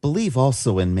 Believe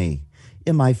also in me.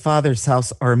 In my Father's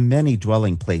house are many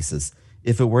dwelling places.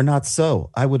 If it were not so,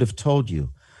 I would have told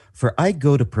you. For I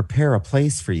go to prepare a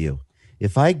place for you.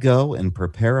 If I go and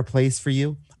prepare a place for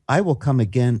you, I will come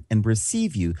again and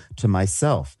receive you to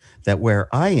myself, that where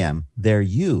I am, there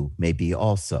you may be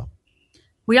also.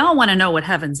 We all want to know what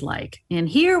heaven's like. And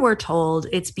here we're told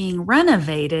it's being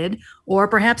renovated, or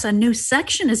perhaps a new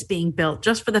section is being built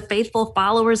just for the faithful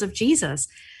followers of Jesus.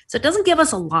 So it doesn't give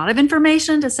us a lot of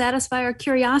information to satisfy our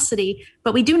curiosity,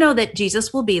 but we do know that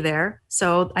Jesus will be there.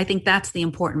 So I think that's the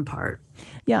important part.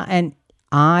 Yeah, and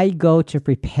I go to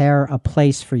prepare a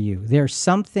place for you. There's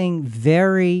something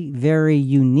very, very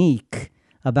unique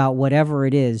about whatever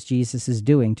it is Jesus is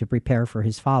doing to prepare for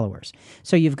his followers.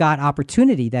 So you've got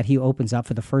opportunity that he opens up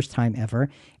for the first time ever,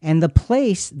 and the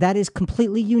place that is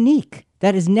completely unique,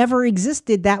 that has never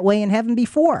existed that way in heaven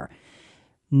before.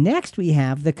 Next, we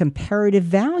have the comparative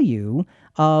value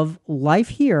of life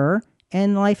here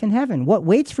and life in heaven. What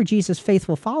waits for Jesus'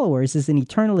 faithful followers is an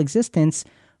eternal existence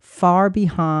far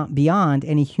beyond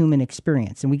any human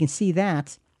experience. And we can see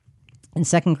that in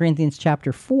 2 Corinthians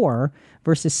chapter 4,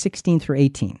 verses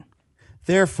 16-18.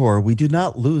 Therefore, we do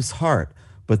not lose heart,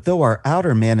 but though our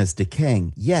outer man is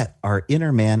decaying, yet our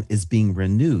inner man is being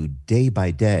renewed day by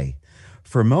day.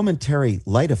 For momentary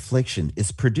light affliction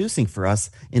is producing for us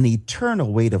an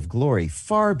eternal weight of glory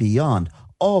far beyond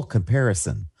all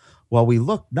comparison, while we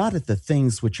look not at the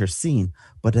things which are seen,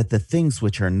 but at the things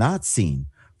which are not seen.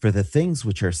 For the things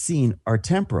which are seen are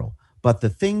temporal, but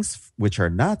the things which are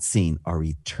not seen are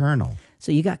eternal.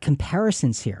 So you got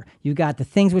comparisons here. You got the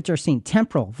things which are seen,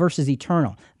 temporal versus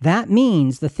eternal. That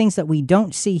means the things that we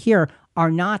don't see here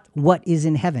are not what is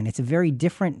in heaven. It's a very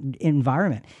different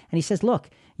environment. And he says, look,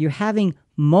 you're having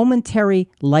momentary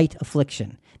light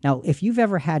affliction. Now, if you've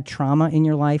ever had trauma in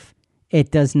your life,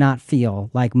 it does not feel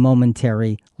like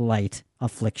momentary light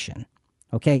affliction.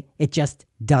 Okay? It just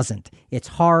doesn't. It's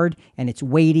hard and it's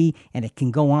weighty and it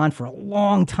can go on for a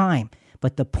long time.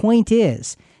 But the point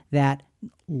is that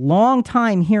long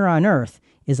time here on earth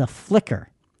is a flicker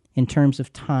in terms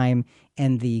of time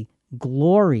and the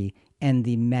glory and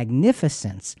the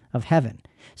magnificence of heaven.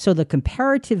 So the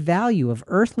comparative value of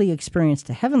earthly experience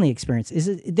to heavenly experience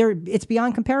it's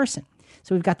beyond comparison.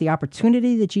 So we've got the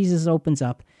opportunity that Jesus opens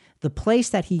up, the place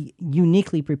that he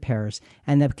uniquely prepares,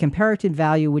 and the comparative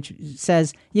value which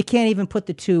says you can't even put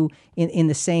the two in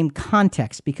the same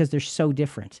context because they're so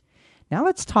different. Now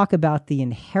let's talk about the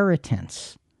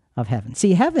inheritance of heaven.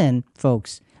 See, heaven,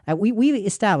 folks, we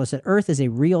established that earth is a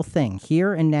real thing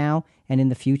here and now and in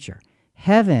the future.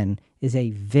 Heaven is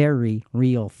a very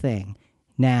real thing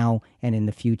now and in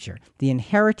the future. The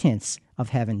inheritance of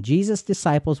heaven. Jesus'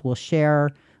 disciples will share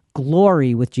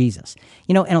glory with Jesus.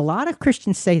 And a lot of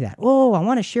Christians say that. Oh, I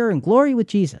want to share in glory with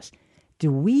Jesus.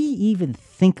 Do we even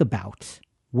think about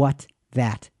what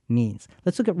that means?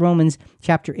 Let's look at Romans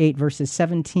chapter 8, verses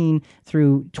 17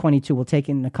 through 22. We'll take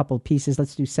it in a couple of pieces.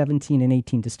 Let's do 17 and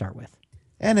 18 to start with.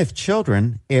 And if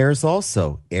children, heirs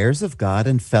also, heirs of God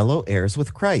and fellow heirs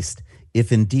with Christ,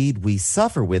 if indeed we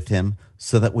suffer with him,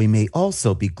 so that we may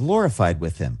also be glorified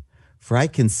with him. For I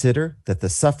consider that the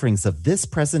sufferings of this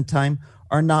present time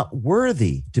are not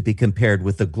worthy to be compared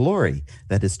with the glory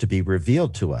that is to be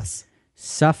revealed to us.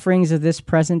 Sufferings of this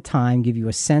present time give you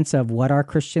a sense of what our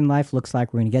Christian life looks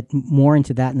like. We're going to get more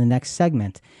into that in the next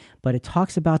segment. But it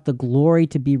talks about the glory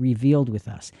to be revealed with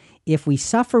us. If we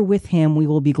suffer with him, we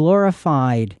will be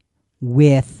glorified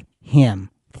with him.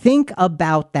 Think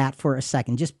about that for a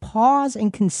second. Just pause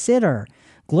and consider.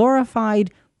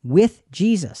 Glorified with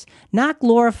Jesus. Not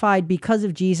glorified because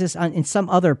of Jesus in some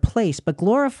other place, but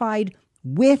glorified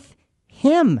with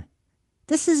him.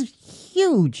 This is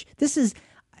huge.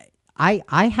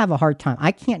 I have a hard time.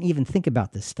 I can't even think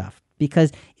about this stuff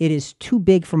because it is too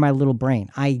big for my little brain.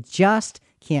 I just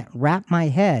can't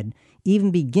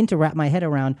even begin to wrap my head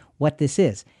around what this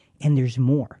is. And there's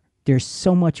more. There's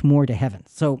so much more to heaven.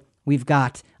 So we've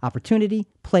got opportunity,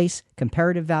 place,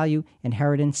 comparative value,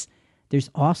 inheritance.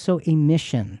 There's also a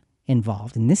mission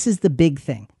involved. And this is the big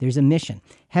thing. There's a mission.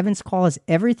 Heaven's call has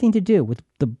everything to do with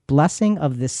the blessing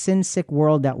of the sin-sick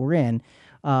world that we're in,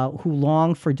 who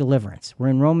long for deliverance. We're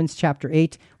in Romans chapter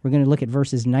 8. We're going to look at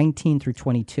verses 19 through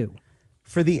 22.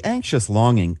 For the anxious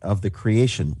longing of the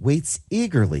creation waits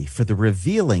eagerly for the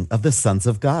revealing of the sons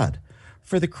of God.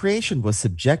 For the creation was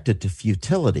subjected to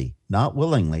futility, not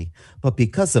willingly, but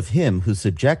because of him who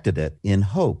subjected it, in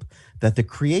hope that the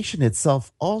creation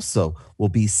itself also will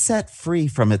be set free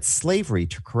from its slavery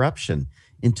to corruption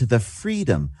into the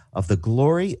freedom of the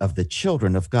glory of the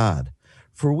children of God.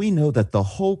 For we know that the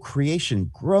whole creation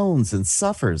groans and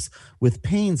suffers with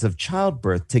pains of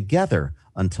childbirth together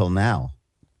until now.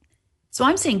 So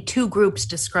I'm seeing two groups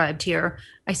described here.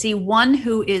 I see one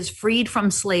who is freed from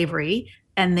slavery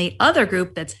and the other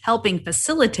group that's helping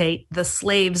facilitate the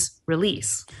slave's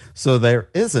release. So there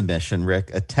is a mission,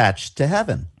 Rick, attached to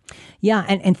heaven. Yeah,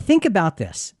 and think about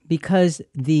this, because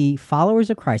the followers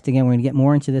of Christ, again, we're going to get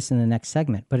more into this in the next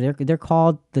segment, but they're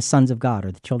called the sons of God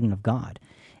or the children of God.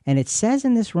 And it says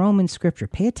in this Roman scripture,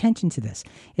 pay attention to this.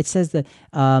 It says that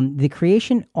the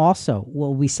creation also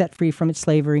will be set free from its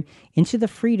slavery into the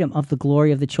freedom of the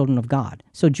glory of the children of God.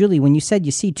 So, Julie, when you said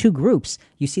you see two groups,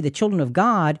 you see the children of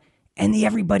God and the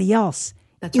everybody else.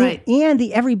 That's right. And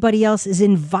the everybody else is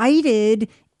invited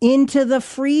into the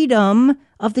freedom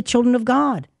of the children of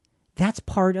God. That's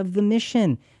part of the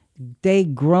mission. They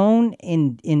groan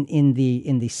in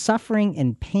the suffering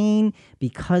and pain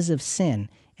because of sin.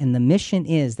 And the mission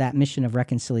is that mission of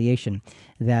reconciliation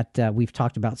that we've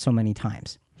talked about so many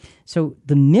times. So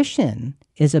the mission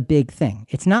is a big thing.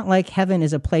 It's not like heaven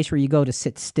is a place where you go to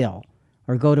sit still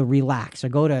or go to relax or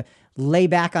go to lay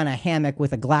back on a hammock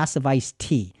with a glass of iced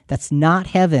tea. That's not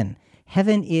heaven.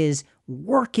 Heaven is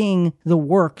working the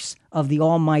works of the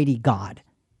Almighty God.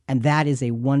 And that is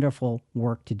a wonderful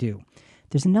work to do.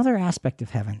 There's another aspect of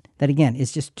heaven that, again,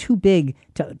 is just too big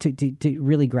to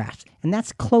really grasp. And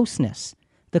that's closeness.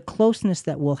 The closeness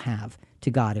that we'll have to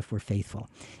God if we're faithful.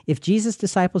 If Jesus'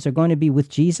 disciples are going to be with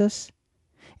Jesus,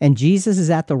 and Jesus is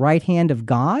at the right hand of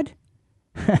God,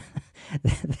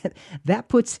 that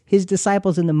puts his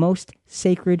disciples in the most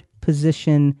sacred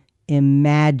position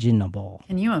imaginable.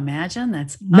 Can you imagine?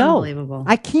 That's unbelievable.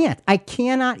 I can't. I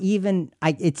cannot even.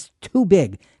 It's too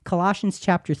big. Colossians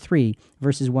chapter 3,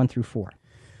 verses 1 through 4.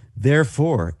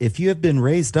 Therefore, if you have been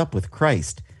raised up with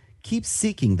Christ, keep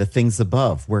seeking the things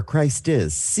above, where Christ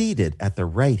is, seated at the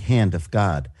right hand of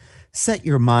God. Set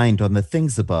your mind on the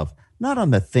things above, not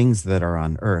on the things that are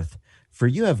on earth. For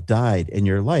you have died, and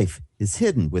your life is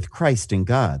hidden with Christ in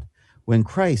God. When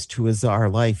Christ, who is our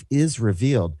life, is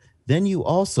revealed, then you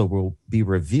also will be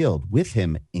revealed with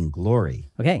him in glory.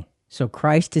 Okay, so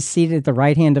Christ is seated at the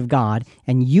right hand of God,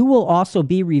 and you will also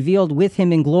be revealed with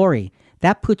him in glory.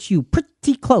 That puts you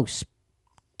pretty close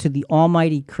to the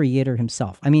Almighty Creator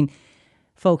himself. I mean,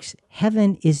 folks,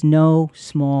 heaven is no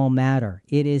small matter.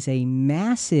 It is a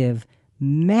massive,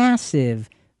 massive,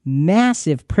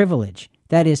 massive privilege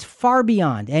that is far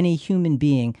beyond any human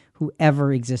being who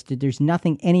ever existed. There's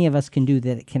nothing any of us can do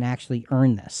that can actually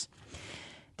earn this.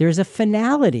 There's a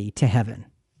finality to heaven,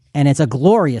 and it's a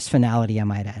glorious finality, I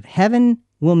might add. Heaven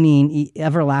will mean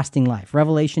everlasting life.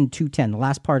 Revelation 2:10, the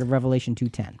last part of Revelation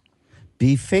 2:10.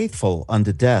 Be faithful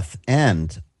unto death,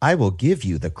 and I will give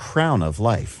you the crown of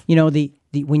life. You know,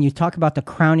 when you talk about the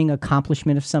crowning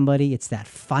accomplishment of somebody, it's that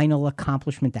final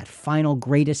accomplishment, that final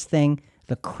greatest thing,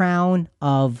 the crown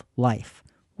of life.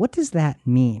 What does that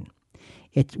mean?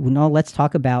 Let's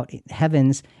talk about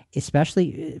heavens,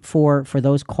 especially for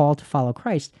those called to follow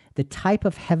Christ, the type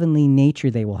of heavenly nature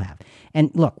they will have.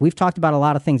 And look, we've talked about a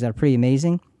lot of things that are pretty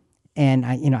amazing, and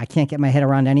I can't get my head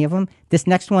around any of them. This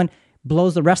next one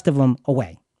blows the rest of them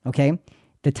away, okay?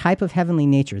 The type of heavenly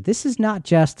nature. This is not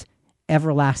just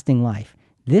everlasting life.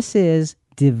 This is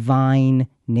divine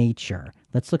nature.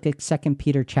 Let's look at 2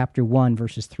 Peter chapter 1,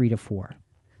 verses 3-4.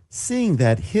 Seeing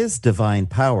that his divine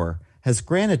power has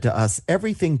granted to us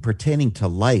everything pertaining to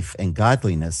life and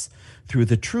godliness through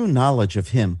the true knowledge of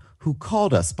him who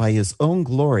called us by his own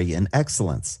glory and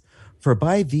excellence. For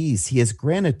by these he has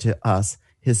granted to us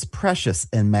his precious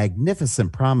and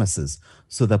magnificent promises,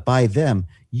 so that by them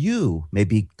you may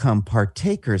become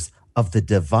partakers of the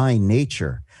divine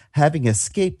nature, having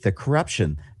escaped the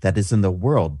corruption that is in the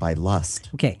world by lust.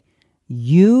 Okay,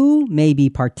 you may be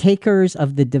partakers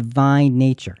of the divine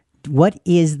nature. What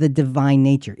is the divine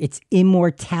nature? It's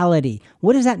immortality.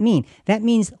 What does that mean? That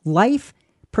means life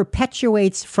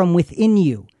perpetuates from within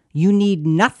you. You need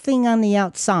nothing on the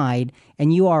outside,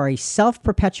 and you are a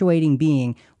self-perpetuating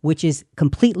being, which is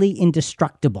completely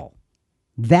indestructible.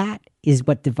 That is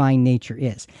what divine nature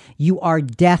is. You are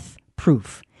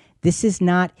death-proof. This is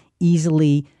not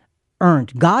easily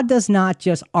earned. God does not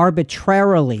just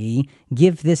arbitrarily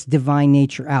give this divine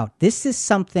nature out. This is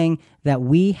something that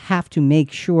we have to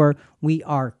make sure we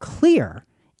are clear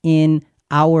in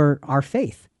our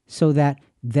faith, so that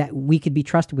we could be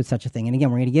trusted with such a thing. And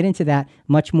again, we're going to get into that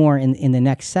much more in the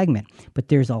next segment. But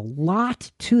there's a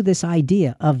lot to this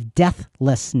idea of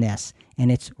deathlessness,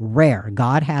 and it's rare.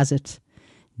 God has it,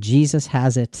 Jesus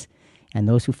has it, and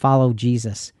those who follow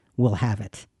Jesus will have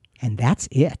it. And that's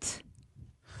it.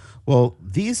 Well,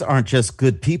 these aren't just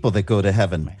good people that go to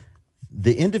heaven.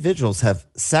 The individuals have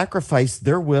sacrificed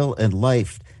their will and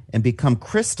life and become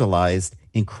crystallized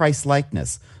in Christ's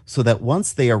likeness, so that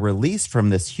once they are released from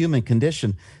this human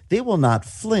condition, they will not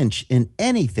flinch in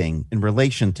anything in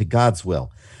relation to God's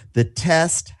will. The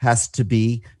test has to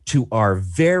be to our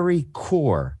very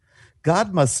core.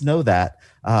 God must know that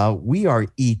we are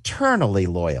eternally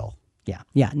loyal.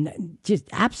 Yeah, just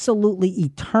absolutely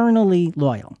eternally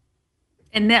loyal.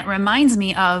 And that reminds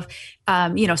me of,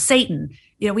 Satan.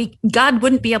 God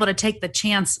wouldn't be able to take the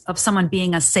chance of someone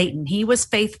being a Satan. He was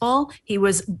faithful. He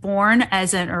was born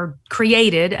or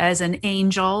created as an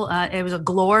angel. It was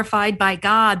glorified by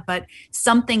God, but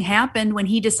something happened when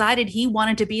he decided he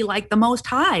wanted to be like the Most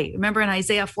High. Remember in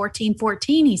Isaiah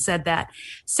 14:14, he said that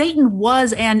Satan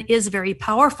was and is very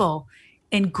powerful,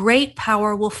 and great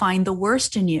power will find the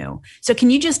worst in you. So can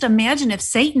you just imagine if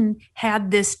Satan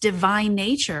had this divine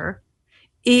nature?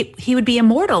 He would be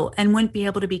immortal and wouldn't be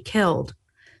able to be killed.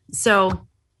 So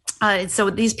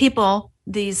these people,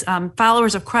 these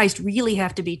followers of Christ, really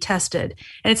have to be tested.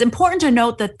 And it's important to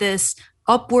note that this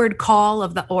upward call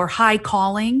or high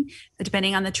calling,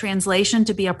 depending on the translation,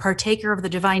 to be a partaker of the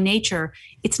divine nature,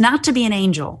 it's not to be an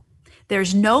angel.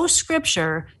 There's no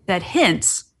scripture that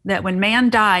hints that when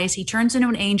man dies, he turns into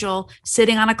an angel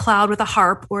sitting on a cloud with a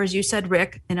harp, or as you said,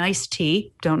 Rick, an iced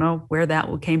tea. Don't know where that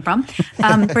came from.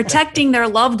 Protecting their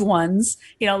loved ones,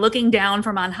 looking down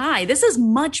from on high. This is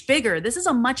much bigger. This is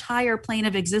a much higher plane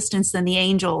of existence than the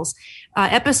angels.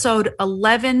 Episode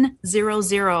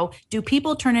 1100, do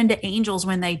people turn into angels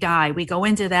when they die? We go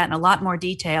into that in a lot more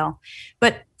detail.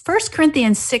 But 1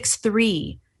 Corinthians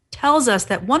 6:3 tells us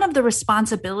that one of the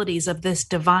responsibilities of this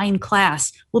divine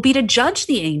class will be to judge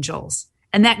the angels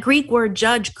And that Greek word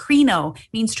judge, krino,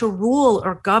 means to rule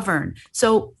or govern.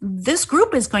 So this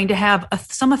group is going to have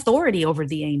some authority over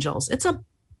the angels. It's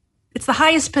the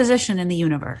highest position in the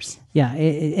universe. Yeah,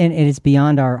 and it's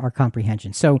beyond our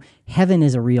comprehension. So heaven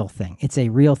is a real thing. It's a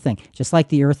real thing. Just like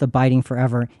the earth abiding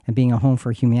forever and being a home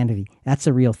for humanity, that's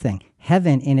a real thing.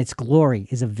 Heaven in its glory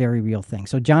is a very real thing.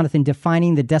 So Jonathan,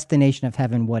 defining the destination of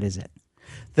heaven, what is it?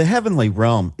 The heavenly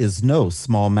realm is no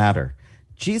small matter.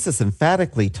 Jesus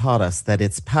emphatically taught us that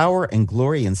its power and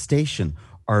glory and station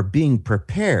are being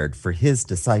prepared for his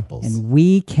disciples. And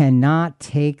we cannot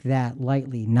take that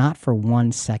lightly, not for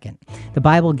 1 second. The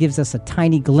Bible gives us a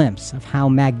tiny glimpse of how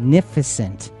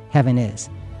magnificent heaven is.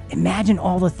 Imagine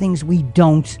all the things we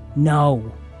don't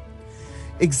know.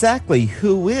 Exactly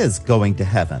who is going to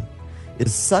heaven?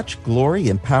 Is such glory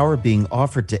and power being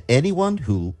offered to anyone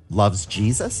who loves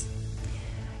Jesus?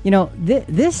 You know,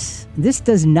 this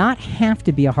does not have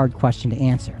to be a hard question to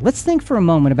answer. Let's think for a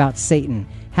moment about Satan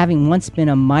having once been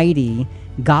a mighty,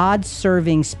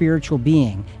 God-serving spiritual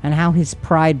being and how his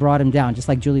pride brought him down, just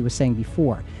like Julie was saying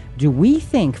before. Do we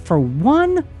think for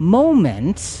one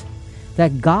moment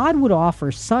that God would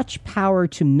offer such power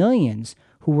to millions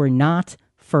who were not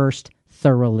first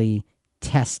thoroughly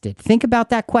tested? Think about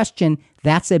that question.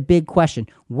 That's a big question.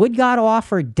 Would God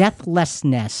offer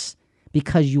deathlessness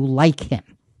because you like him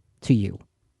to you?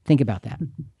 Think about that.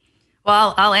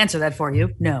 Well, I'll answer that for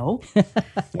you. No.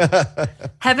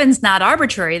 Heaven's not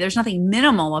arbitrary. There's nothing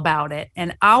minimal about it.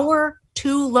 And our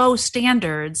too low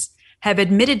standards have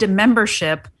admitted to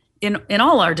membership in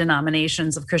all our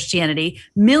denominations of Christianity,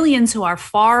 millions who are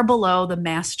far below the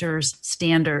master's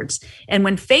standards. And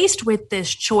when faced with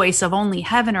this choice of only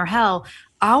heaven or hell,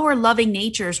 our loving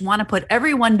natures want to put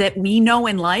everyone that we know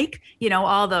and like,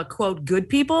 all the quote good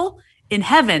people, in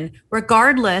heaven,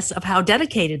 regardless of how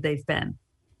dedicated they've been.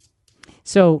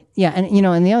 So, yeah, and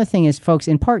and the other thing is, folks,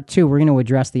 in part 2, we're going to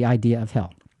address the idea of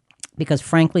hell, because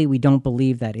frankly, we don't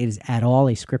believe that it is at all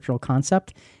a scriptural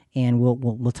concept, and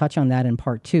we'll touch on that in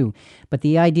part 2. But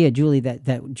the idea, Julie,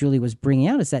 that Julie was bringing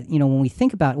out is that when we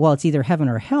think about, well, it's either heaven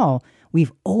or hell,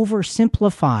 we've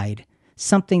oversimplified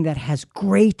something that has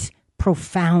great,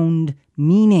 profound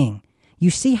meaning. You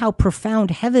see how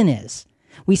profound heaven is.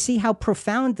 We see how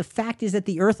profound the fact is that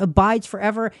the earth abides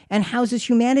forever and houses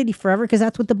humanity forever, because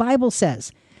that's what the Bible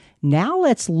says. Now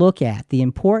let's look at the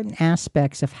important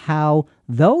aspects of how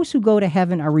those who go to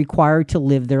heaven are required to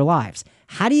live their lives.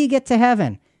 How do you get to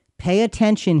heaven? Pay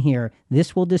attention here.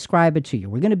 This will describe it to you.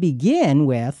 We're going to begin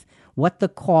with what the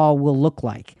call will look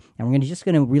like. And we're just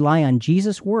going to rely on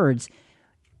Jesus' words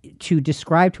to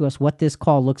describe to us what this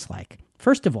call looks like.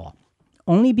 First of all,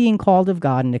 only being called of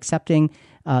God and accepting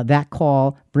that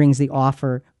call brings the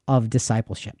offer of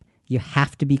discipleship. You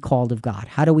have to be called of God.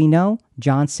 How do we know?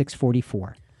 John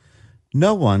 6:44.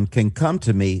 No one can come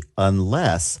to me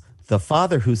unless the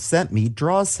Father who sent me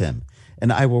draws him,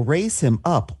 and I will raise him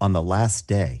up on the last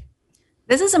day.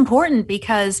 This is important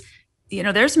because,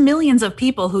 there's millions of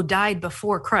people who died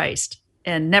before Christ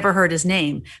and never heard his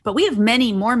name. But we have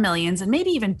many more millions and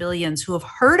maybe even billions who have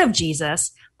heard of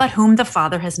Jesus, but whom the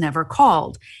Father has never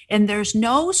called. And there's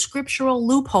no scriptural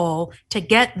loophole to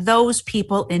get those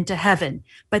people into heaven.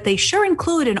 But they sure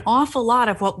include an awful lot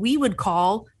of what we would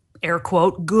call, air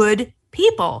quote, good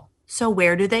people. So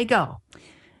where do they go?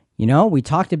 We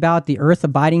talked about the earth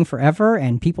abiding forever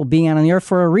and people being on the earth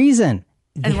for a reason.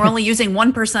 And we're only using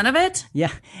 1% of it?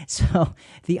 Yeah. So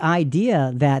the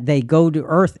idea that they go to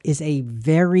earth is a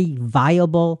very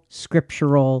viable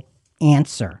scriptural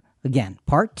answer. Again,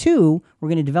 part 2, we're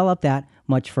going to develop that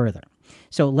much further.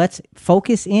 So let's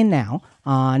focus in now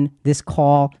on this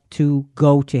call to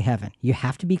go to heaven. You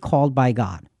have to be called by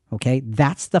God. Okay,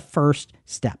 that's the first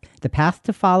step. The path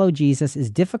to follow Jesus is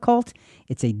difficult.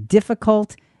 It's a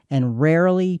difficult and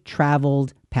rarely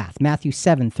traveled path. Matthew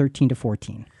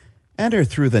 7:13-14. Enter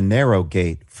through the narrow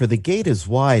gate, for the gate is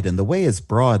wide and the way is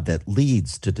broad that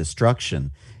leads to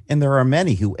destruction, and there are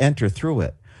many who enter through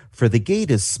it. For the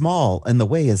gate is small and the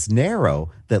way is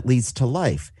narrow that leads to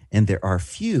life, and there are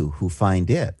few who find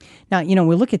it. Now,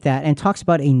 we look at that and it talks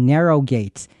about a narrow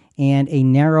gate and a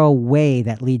narrow way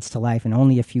that leads to life, and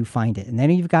only a few find it. And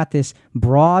then you've got this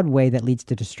broad way that leads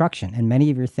to destruction. And many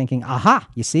of you are thinking, aha,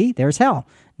 you see, there's hell.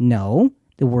 No,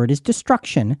 the word is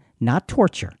destruction, not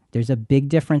torture. There's a big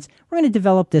difference. We're going to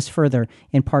develop this further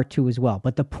in part 2 as well.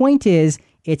 But the point is,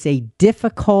 it's a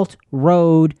difficult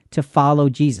road to follow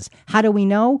Jesus. How do we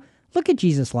know? Look at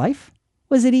Jesus' life.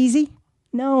 Was it easy?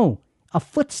 No. A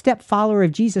footstep follower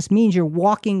of Jesus means you're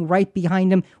walking right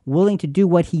behind him, willing to do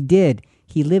what he did.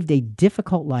 He lived a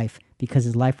difficult life because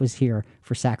his life was here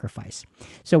for sacrifice.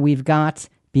 So we've got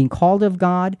being called of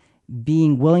God,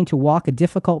 being willing to walk a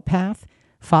difficult path.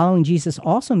 Following Jesus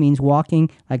also means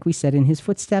walking, like we said, in his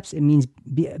footsteps. It means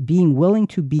being willing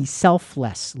to be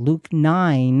selfless. Luke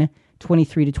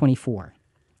 9:23-24.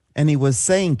 And he was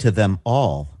saying to them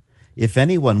all, if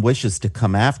anyone wishes to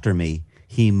come after me,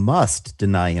 he must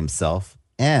deny himself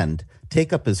and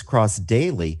take up his cross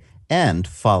daily and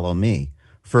follow me.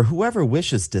 For whoever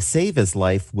wishes to save his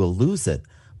life will lose it,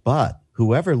 but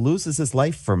whoever loses his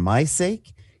life for my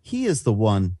sake, he is the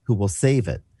one who will save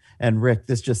it. And Rick,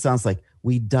 this just sounds like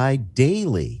we die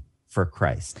daily for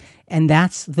Christ. And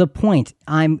that's the point.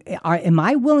 Am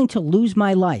I willing to lose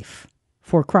my life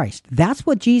for Christ? That's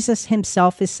what Jesus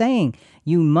himself is saying.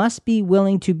 You must be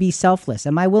willing to be selfless.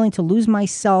 Am I willing to lose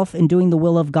myself in doing the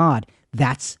will of God?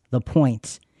 That's the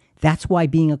point. That's why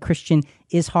being a Christian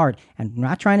is hard. And we're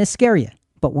not trying to scare you,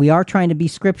 but we are trying to be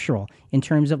scriptural in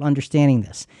terms of understanding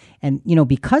this. And,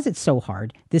 because it's so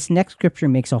hard, this next scripture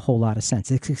makes a whole lot of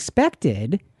sense. It's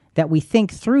expected that we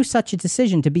think through such a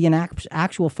decision to be an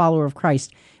actual follower of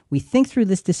Christ. We think through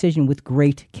this decision with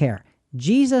great care.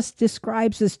 Jesus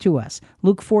describes this to us.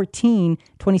 Luke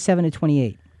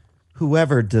 14:27-28.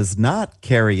 Whoever does not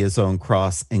carry his own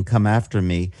cross and come after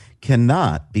me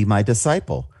cannot be my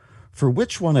disciple. For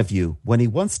which one of you, when he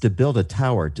wants to build a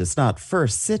tower, does not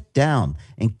first sit down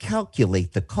and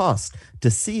calculate the cost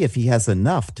to see if he has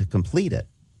enough to complete it?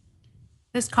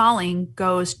 This calling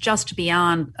goes just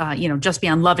beyond, just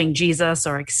beyond loving Jesus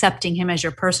or accepting him as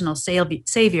your personal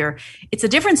savior. It's a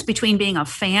difference between being a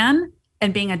fan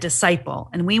and being a disciple.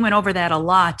 And we went over that a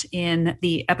lot in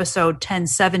the episode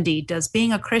 1070. Does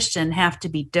being a Christian have to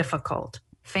be difficult?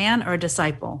 Fan or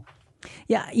disciple?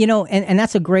 Yeah, and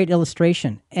that's a great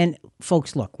illustration. And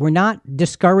folks, look, we're not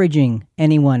discouraging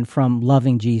anyone from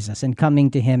loving Jesus and coming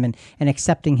to him and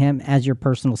accepting him as your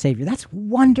personal savior. That's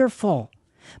wonderful.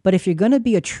 But if you're going to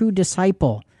be a true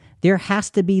disciple, there has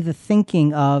to be the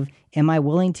thinking of, am I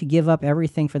willing to give up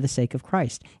everything for the sake of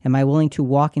Christ? Am I willing to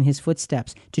walk in his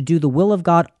footsteps, to do the will of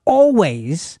God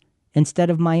always instead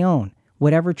of my own,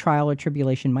 whatever trial or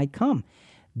tribulation might come?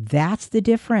 That's the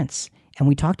difference. And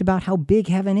we talked about how big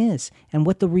heaven is and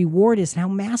what the reward is and how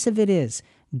massive it is.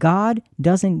 God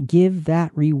doesn't give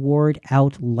that reward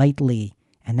out lightly.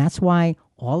 And that's why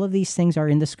all of these things are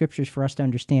in the scriptures for us to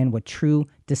understand what true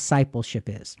discipleship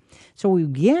is. So we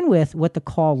began with what the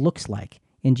call looks like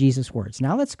in Jesus' words.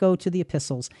 Now let's go to the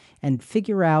epistles and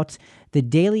figure out the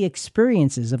daily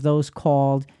experiences of those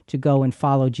called to go and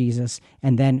follow Jesus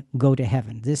and then go to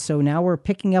heaven. So now we're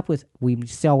picking up with, we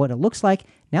saw what it looks like.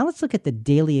 Now let's look at the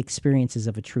daily experiences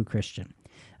of a true Christian.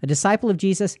 A disciple of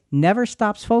Jesus never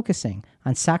stops focusing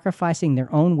on sacrificing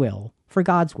their own will for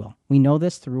God's will. We know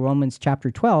this through Romans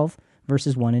chapter 12,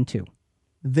 verses 1 and 2.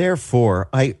 Therefore,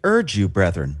 I urge you,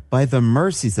 brethren, by the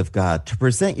mercies of God, to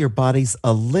present your bodies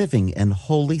a living and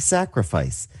holy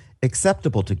sacrifice,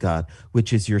 acceptable to God,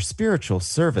 which is your spiritual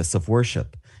service of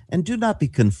worship. And do not be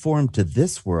conformed to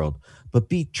this world, but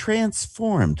be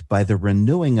transformed by the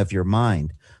renewing of your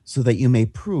mind, so that you may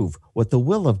prove what the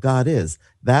will of God is,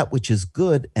 that which is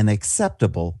good and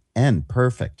acceptable and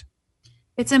perfect.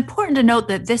 It's important to note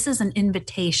that this is an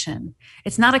invitation.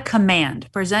 It's not a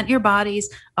command. Present your bodies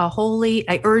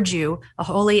I urge you, a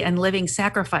holy and living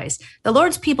sacrifice. The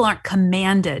Lord's people aren't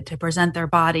commanded to present their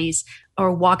bodies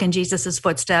or walk in Jesus's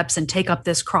footsteps and take up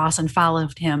this cross and follow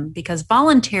him, because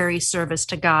voluntary service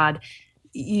to God,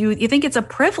 you think it's a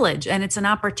privilege and it's an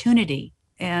opportunity.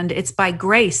 And it's by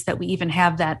grace that we even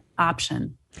have that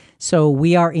option. So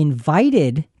we are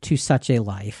invited to such a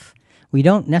life. We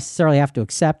don't necessarily have to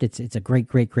accept. It's a great,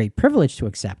 great, great privilege to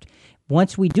accept.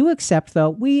 Once we do accept, though,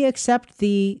 we accept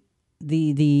the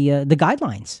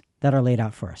guidelines that are laid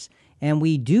out for us, and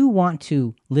we do want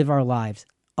to live our lives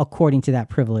according to that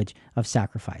privilege of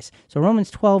sacrifice. So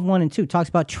Romans 12, 1 and 2 talks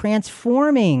about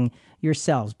transforming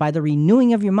yourselves by the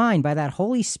renewing of your mind, by that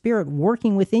Holy Spirit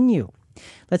working within you.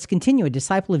 Let's continue. A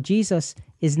disciple of Jesus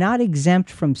is not exempt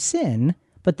from sin,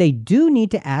 but they do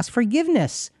need to ask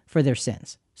forgiveness for their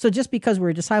sins. So just because we're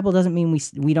a disciple doesn't mean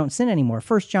we don't sin anymore.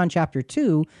 1 John chapter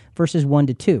 2, verses 1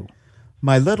 to 2.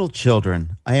 My little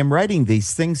children, I am writing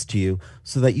these things to you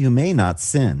so that you may not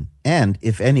sin. And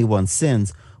if anyone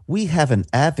sins, we have an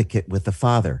advocate with the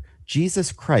Father,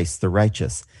 Jesus Christ the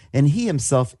righteous. And he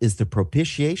himself is the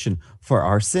propitiation for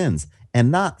our sins,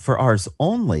 and not for ours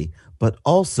only, but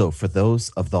also for those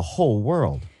of the whole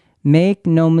world. Make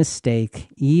no mistake,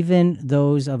 even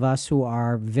those of us who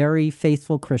are very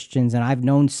faithful Christians, and I've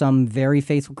known some very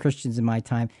faithful Christians in my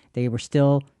time, they were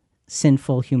still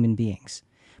sinful human beings.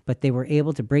 But they were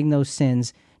able to bring those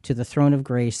sins to the throne of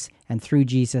grace, and through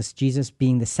Jesus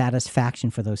being the satisfaction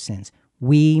for those sins.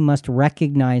 We must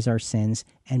recognize our sins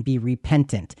and be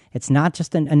repentant. It's not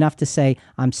just enough to say,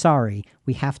 I'm sorry.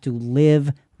 We have to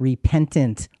live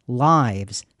repentant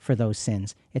lives for those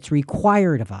sins. It's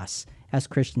required of us as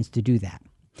Christians to do that.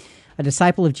 A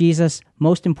disciple of Jesus'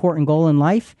 most important goal in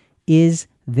life is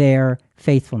their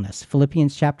faithfulness.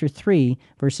 Philippians chapter 3,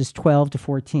 verses 12 to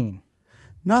 14.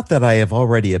 Not that I have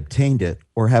already obtained it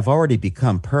or have already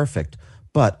become perfect,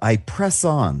 but I press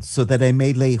on so that I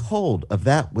may lay hold of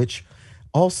that which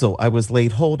also I was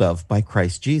laid hold of by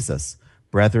Christ Jesus.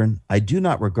 Brethren, I do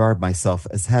not regard myself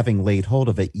as having laid hold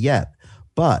of it yet,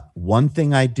 but one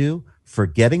thing I do,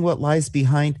 forgetting what lies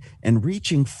behind and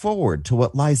reaching forward to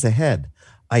what lies ahead,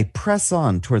 I press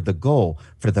on toward the goal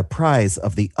for the prize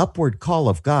of the upward call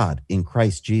of God in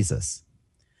Christ Jesus.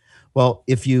 Well,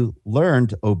 if you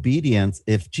learned obedience,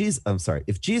 if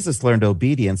Jesus learned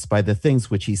obedience by the things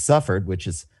which he suffered, which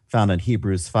is found in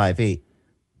Hebrews 5:8,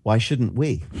 why shouldn't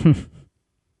we?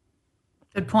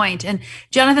 Good point. And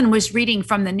Jonathan was reading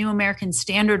from the New American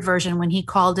Standard Version when he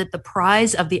called it the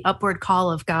prize of the upward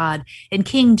call of God. In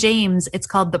King James, it's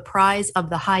called the prize of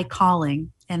the high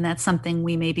calling. And that's something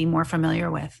we may be more familiar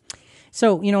with.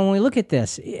 So, when we look at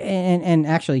this, and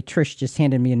actually Trish just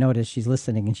handed me a notice, she's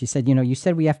listening, and she said, you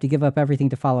said we have to give up everything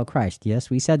to follow Christ. Yes,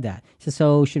 we said that.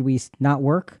 So should we not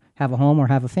work, have a home, or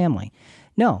have a family?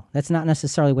 No, that's not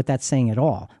necessarily what that's saying at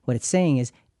all. What it's saying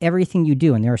is everything you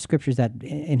do, and there are scriptures that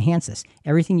enhance this,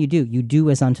 everything you do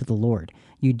as unto the Lord.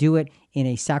 You do it in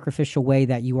a sacrificial way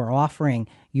that you are offering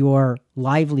your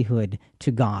livelihood to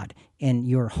God and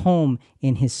your home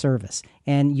in his service.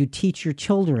 And you teach your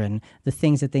children the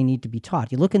things that they need to be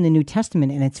taught. You look in the New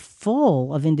Testament and it's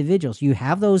full of individuals. You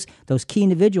have those key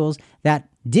individuals that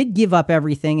did give up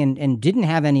everything and didn't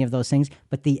have any of those things,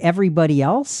 but everybody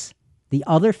else, the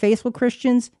other faithful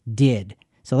Christians, did.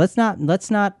 So let's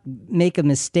not make a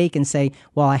mistake and say,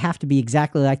 well, I have to be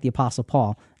exactly like the Apostle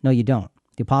Paul. No, you don't.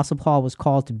 The Apostle Paul was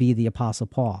called to be the Apostle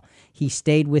Paul. He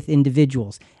stayed with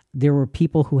individuals. There were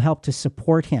people who helped to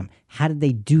support him. How did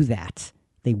they do that?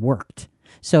 They worked.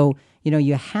 So,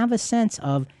 you have a sense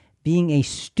of being a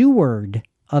steward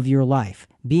of your life,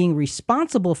 being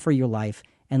responsible for your life,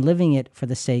 and living it for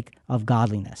the sake of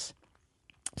godliness.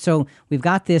 So we've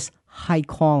got this high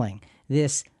calling,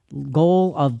 this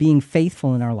goal of being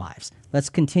faithful in our lives. Let's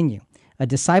continue. A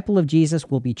disciple of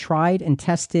Jesus will be tried and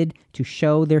tested to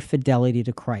show their fidelity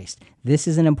to Christ. This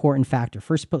is an important factor.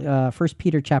 First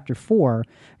Peter chapter 4,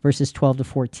 verses 12 to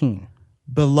 14.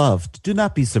 Beloved, do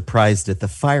not be surprised at the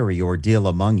fiery ordeal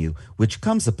among you, which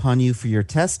comes upon you for your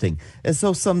testing, as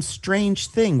though some strange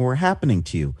thing were happening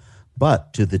to you.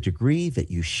 But to the degree that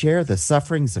you share the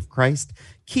sufferings of Christ,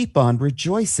 keep on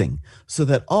rejoicing, so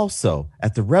that also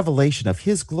at the revelation of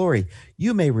his glory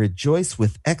you may rejoice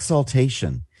with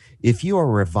exultation. If you are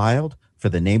reviled for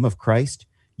the name of Christ,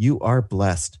 you are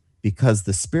blessed, because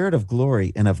the Spirit of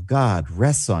glory and of God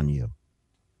rests on you.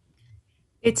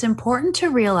 It's important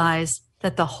to realize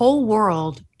that the whole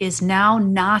world is now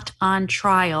not on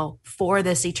trial for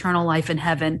this eternal life in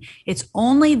heaven. It's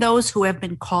only those who have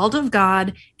been called of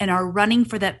God and are running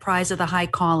for that prize of the high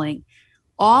calling.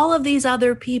 All of these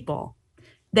other people,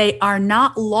 they are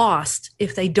not lost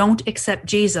if they don't accept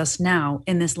Jesus now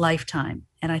in this lifetime.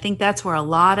 And I think that's where a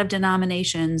lot of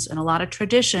denominations and a lot of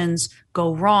traditions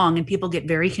go wrong, and people get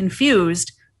very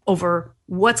confused over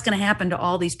what's going to happen to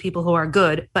all these people who are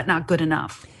good, but not good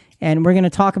enough. And we're going to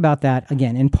talk about that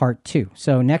again in part 2.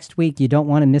 So next week, you don't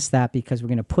want to miss that, because we're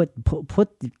going to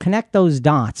connect those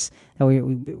dots.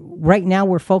 Right now,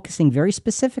 we're focusing very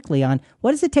specifically on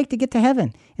what does it take to get to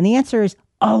heaven? And the answer is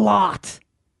a lot.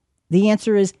 The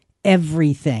answer is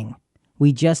everything.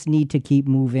 We just need to keep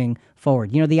moving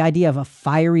forward. The idea of a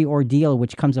fiery ordeal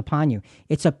which comes upon you.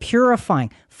 It's a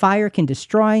purifying. Fire can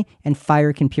destroy and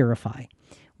fire can purify.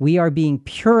 We are being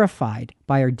purified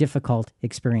by our difficult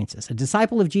experiences. A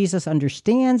disciple of Jesus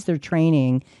understands their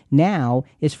training now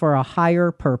is for a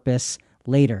higher purpose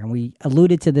later. And we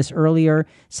alluded to this earlier,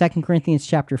 2 Corinthians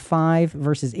chapter 5,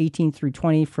 verses 18 through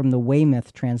 20 from the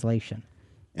Weymouth translation.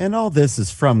 And all this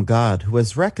is from God, who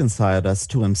has reconciled us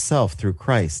to himself through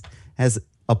Christ, has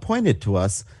appointed to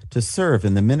us to serve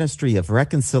in the ministry of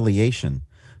reconciliation.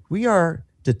 We are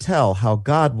to tell how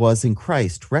God was in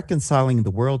Christ reconciling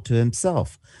the world to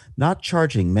himself, not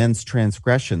charging men's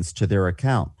transgressions to their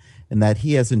account, and that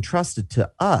he has entrusted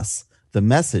to us the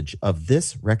message of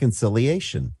this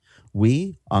reconciliation.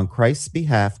 We, on Christ's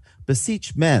behalf,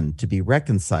 beseech men to be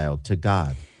reconciled to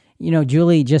God.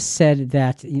 Julie just said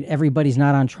that everybody's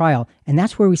not on trial, and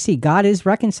that's where we see God is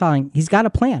reconciling. He's got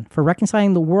a plan for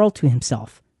reconciling the world to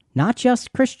himself. not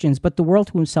just Christians, but the world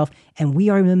to himself, and we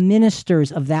are the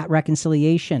ministers of that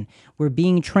reconciliation. We're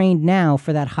being trained now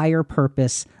for that higher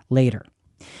purpose later.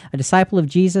 A disciple of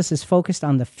Jesus is focused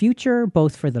on the future,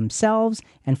 both for themselves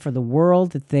and for the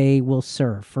world that they will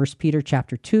serve. 1 Peter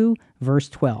chapter 2, verse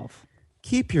 12.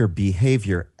 Keep your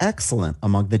behavior excellent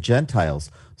among the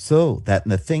Gentiles, so that in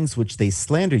the things which they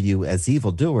slander you as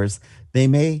evildoers, they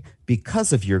may,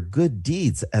 because of your good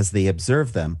deeds as they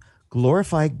observe them,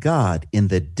 glorify God in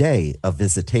the day of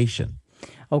visitation.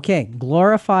 Okay,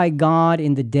 glorify God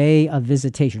in the day of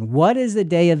visitation. What is the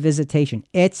day of visitation?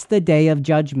 It's the day of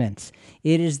judgment.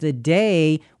 It is the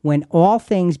day when all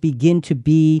things begin to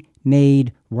be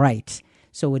made right.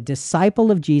 So a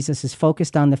disciple of Jesus is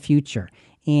focused on the future,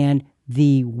 and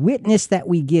the witness that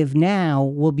we give now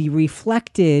will be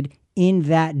reflected in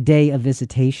that day of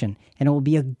visitation, and it will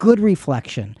be a good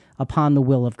reflection upon the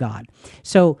will of God.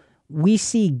 So we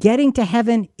see getting to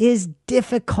heaven is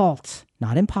difficult,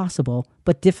 not impossible,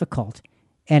 but difficult,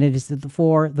 and it is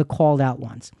for the called out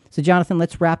ones. So Jonathan,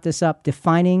 let's wrap this up,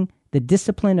 defining the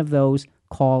discipline of those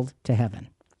called to heaven.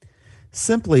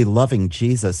 Simply loving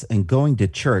Jesus and going to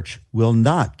church will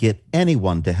not get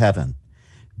anyone to heaven.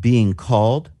 Being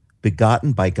called,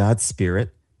 begotten by God's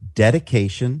Spirit,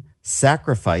 dedication,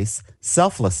 sacrifice,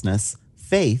 selflessness,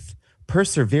 faith,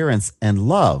 perseverance, and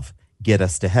love get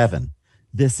us to heaven.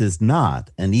 This is not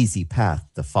an easy path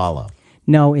to follow.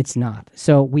 No, it's not.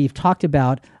 So we've talked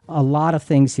about a lot of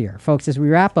things here. Folks, as we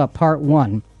wrap up part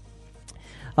one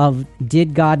of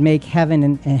Did God Make Heaven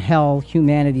and Hell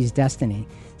Humanity's Destiny,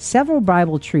 several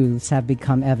Bible truths have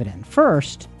become evident.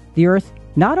 First, the earth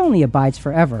not only abides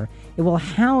forever, it will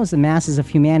house the masses of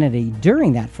humanity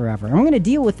during that forever. And we're going to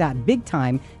deal with that big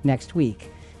time next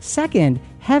week. Second,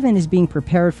 heaven is being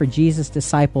prepared for Jesus'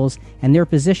 disciples, and their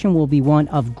position will be one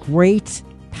of great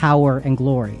power and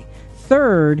glory.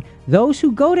 Third, those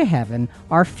who go to heaven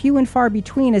are few and far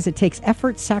between, as it takes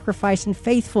effort, sacrifice, and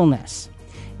faithfulness.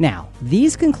 Now,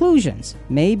 these conclusions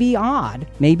may be odd,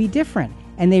 may be different,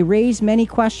 and they raise many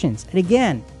questions. And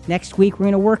again, next week we're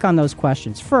going to work on those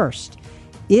questions. First,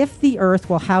 if the earth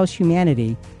will house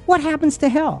humanity, what happens to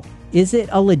hell? Is it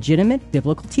a legitimate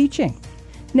biblical teaching?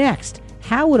 Next,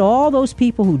 how would all those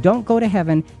people who don't go to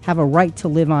heaven have a right to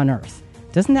live on earth?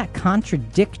 Doesn't that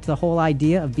contradict the whole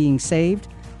idea of being saved?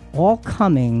 All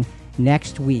coming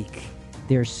next week.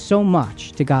 There's so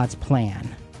much to God's plan.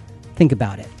 Think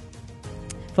about it.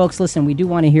 Folks, listen, we do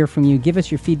want to hear from you. Give us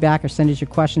your feedback or send us your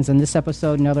questions on this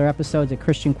episode and other episodes at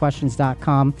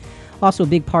ChristianQuestions.com. Also, a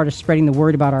big part of spreading the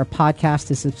word about our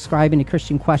podcast is subscribing to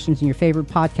Christian Questions in your favorite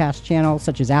podcast channel,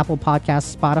 such as Apple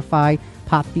Podcasts, Spotify,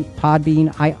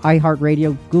 Podbean,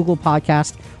 iHeartRadio, Google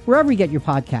Podcasts, wherever you get your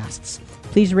podcasts.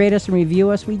 Please rate us and review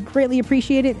us. We greatly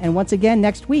appreciate it. And once again,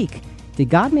 next week, Did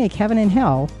God Make Heaven and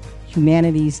Hell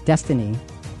Humanity's Destiny,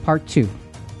 Part 2.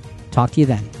 Talk to you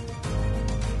then.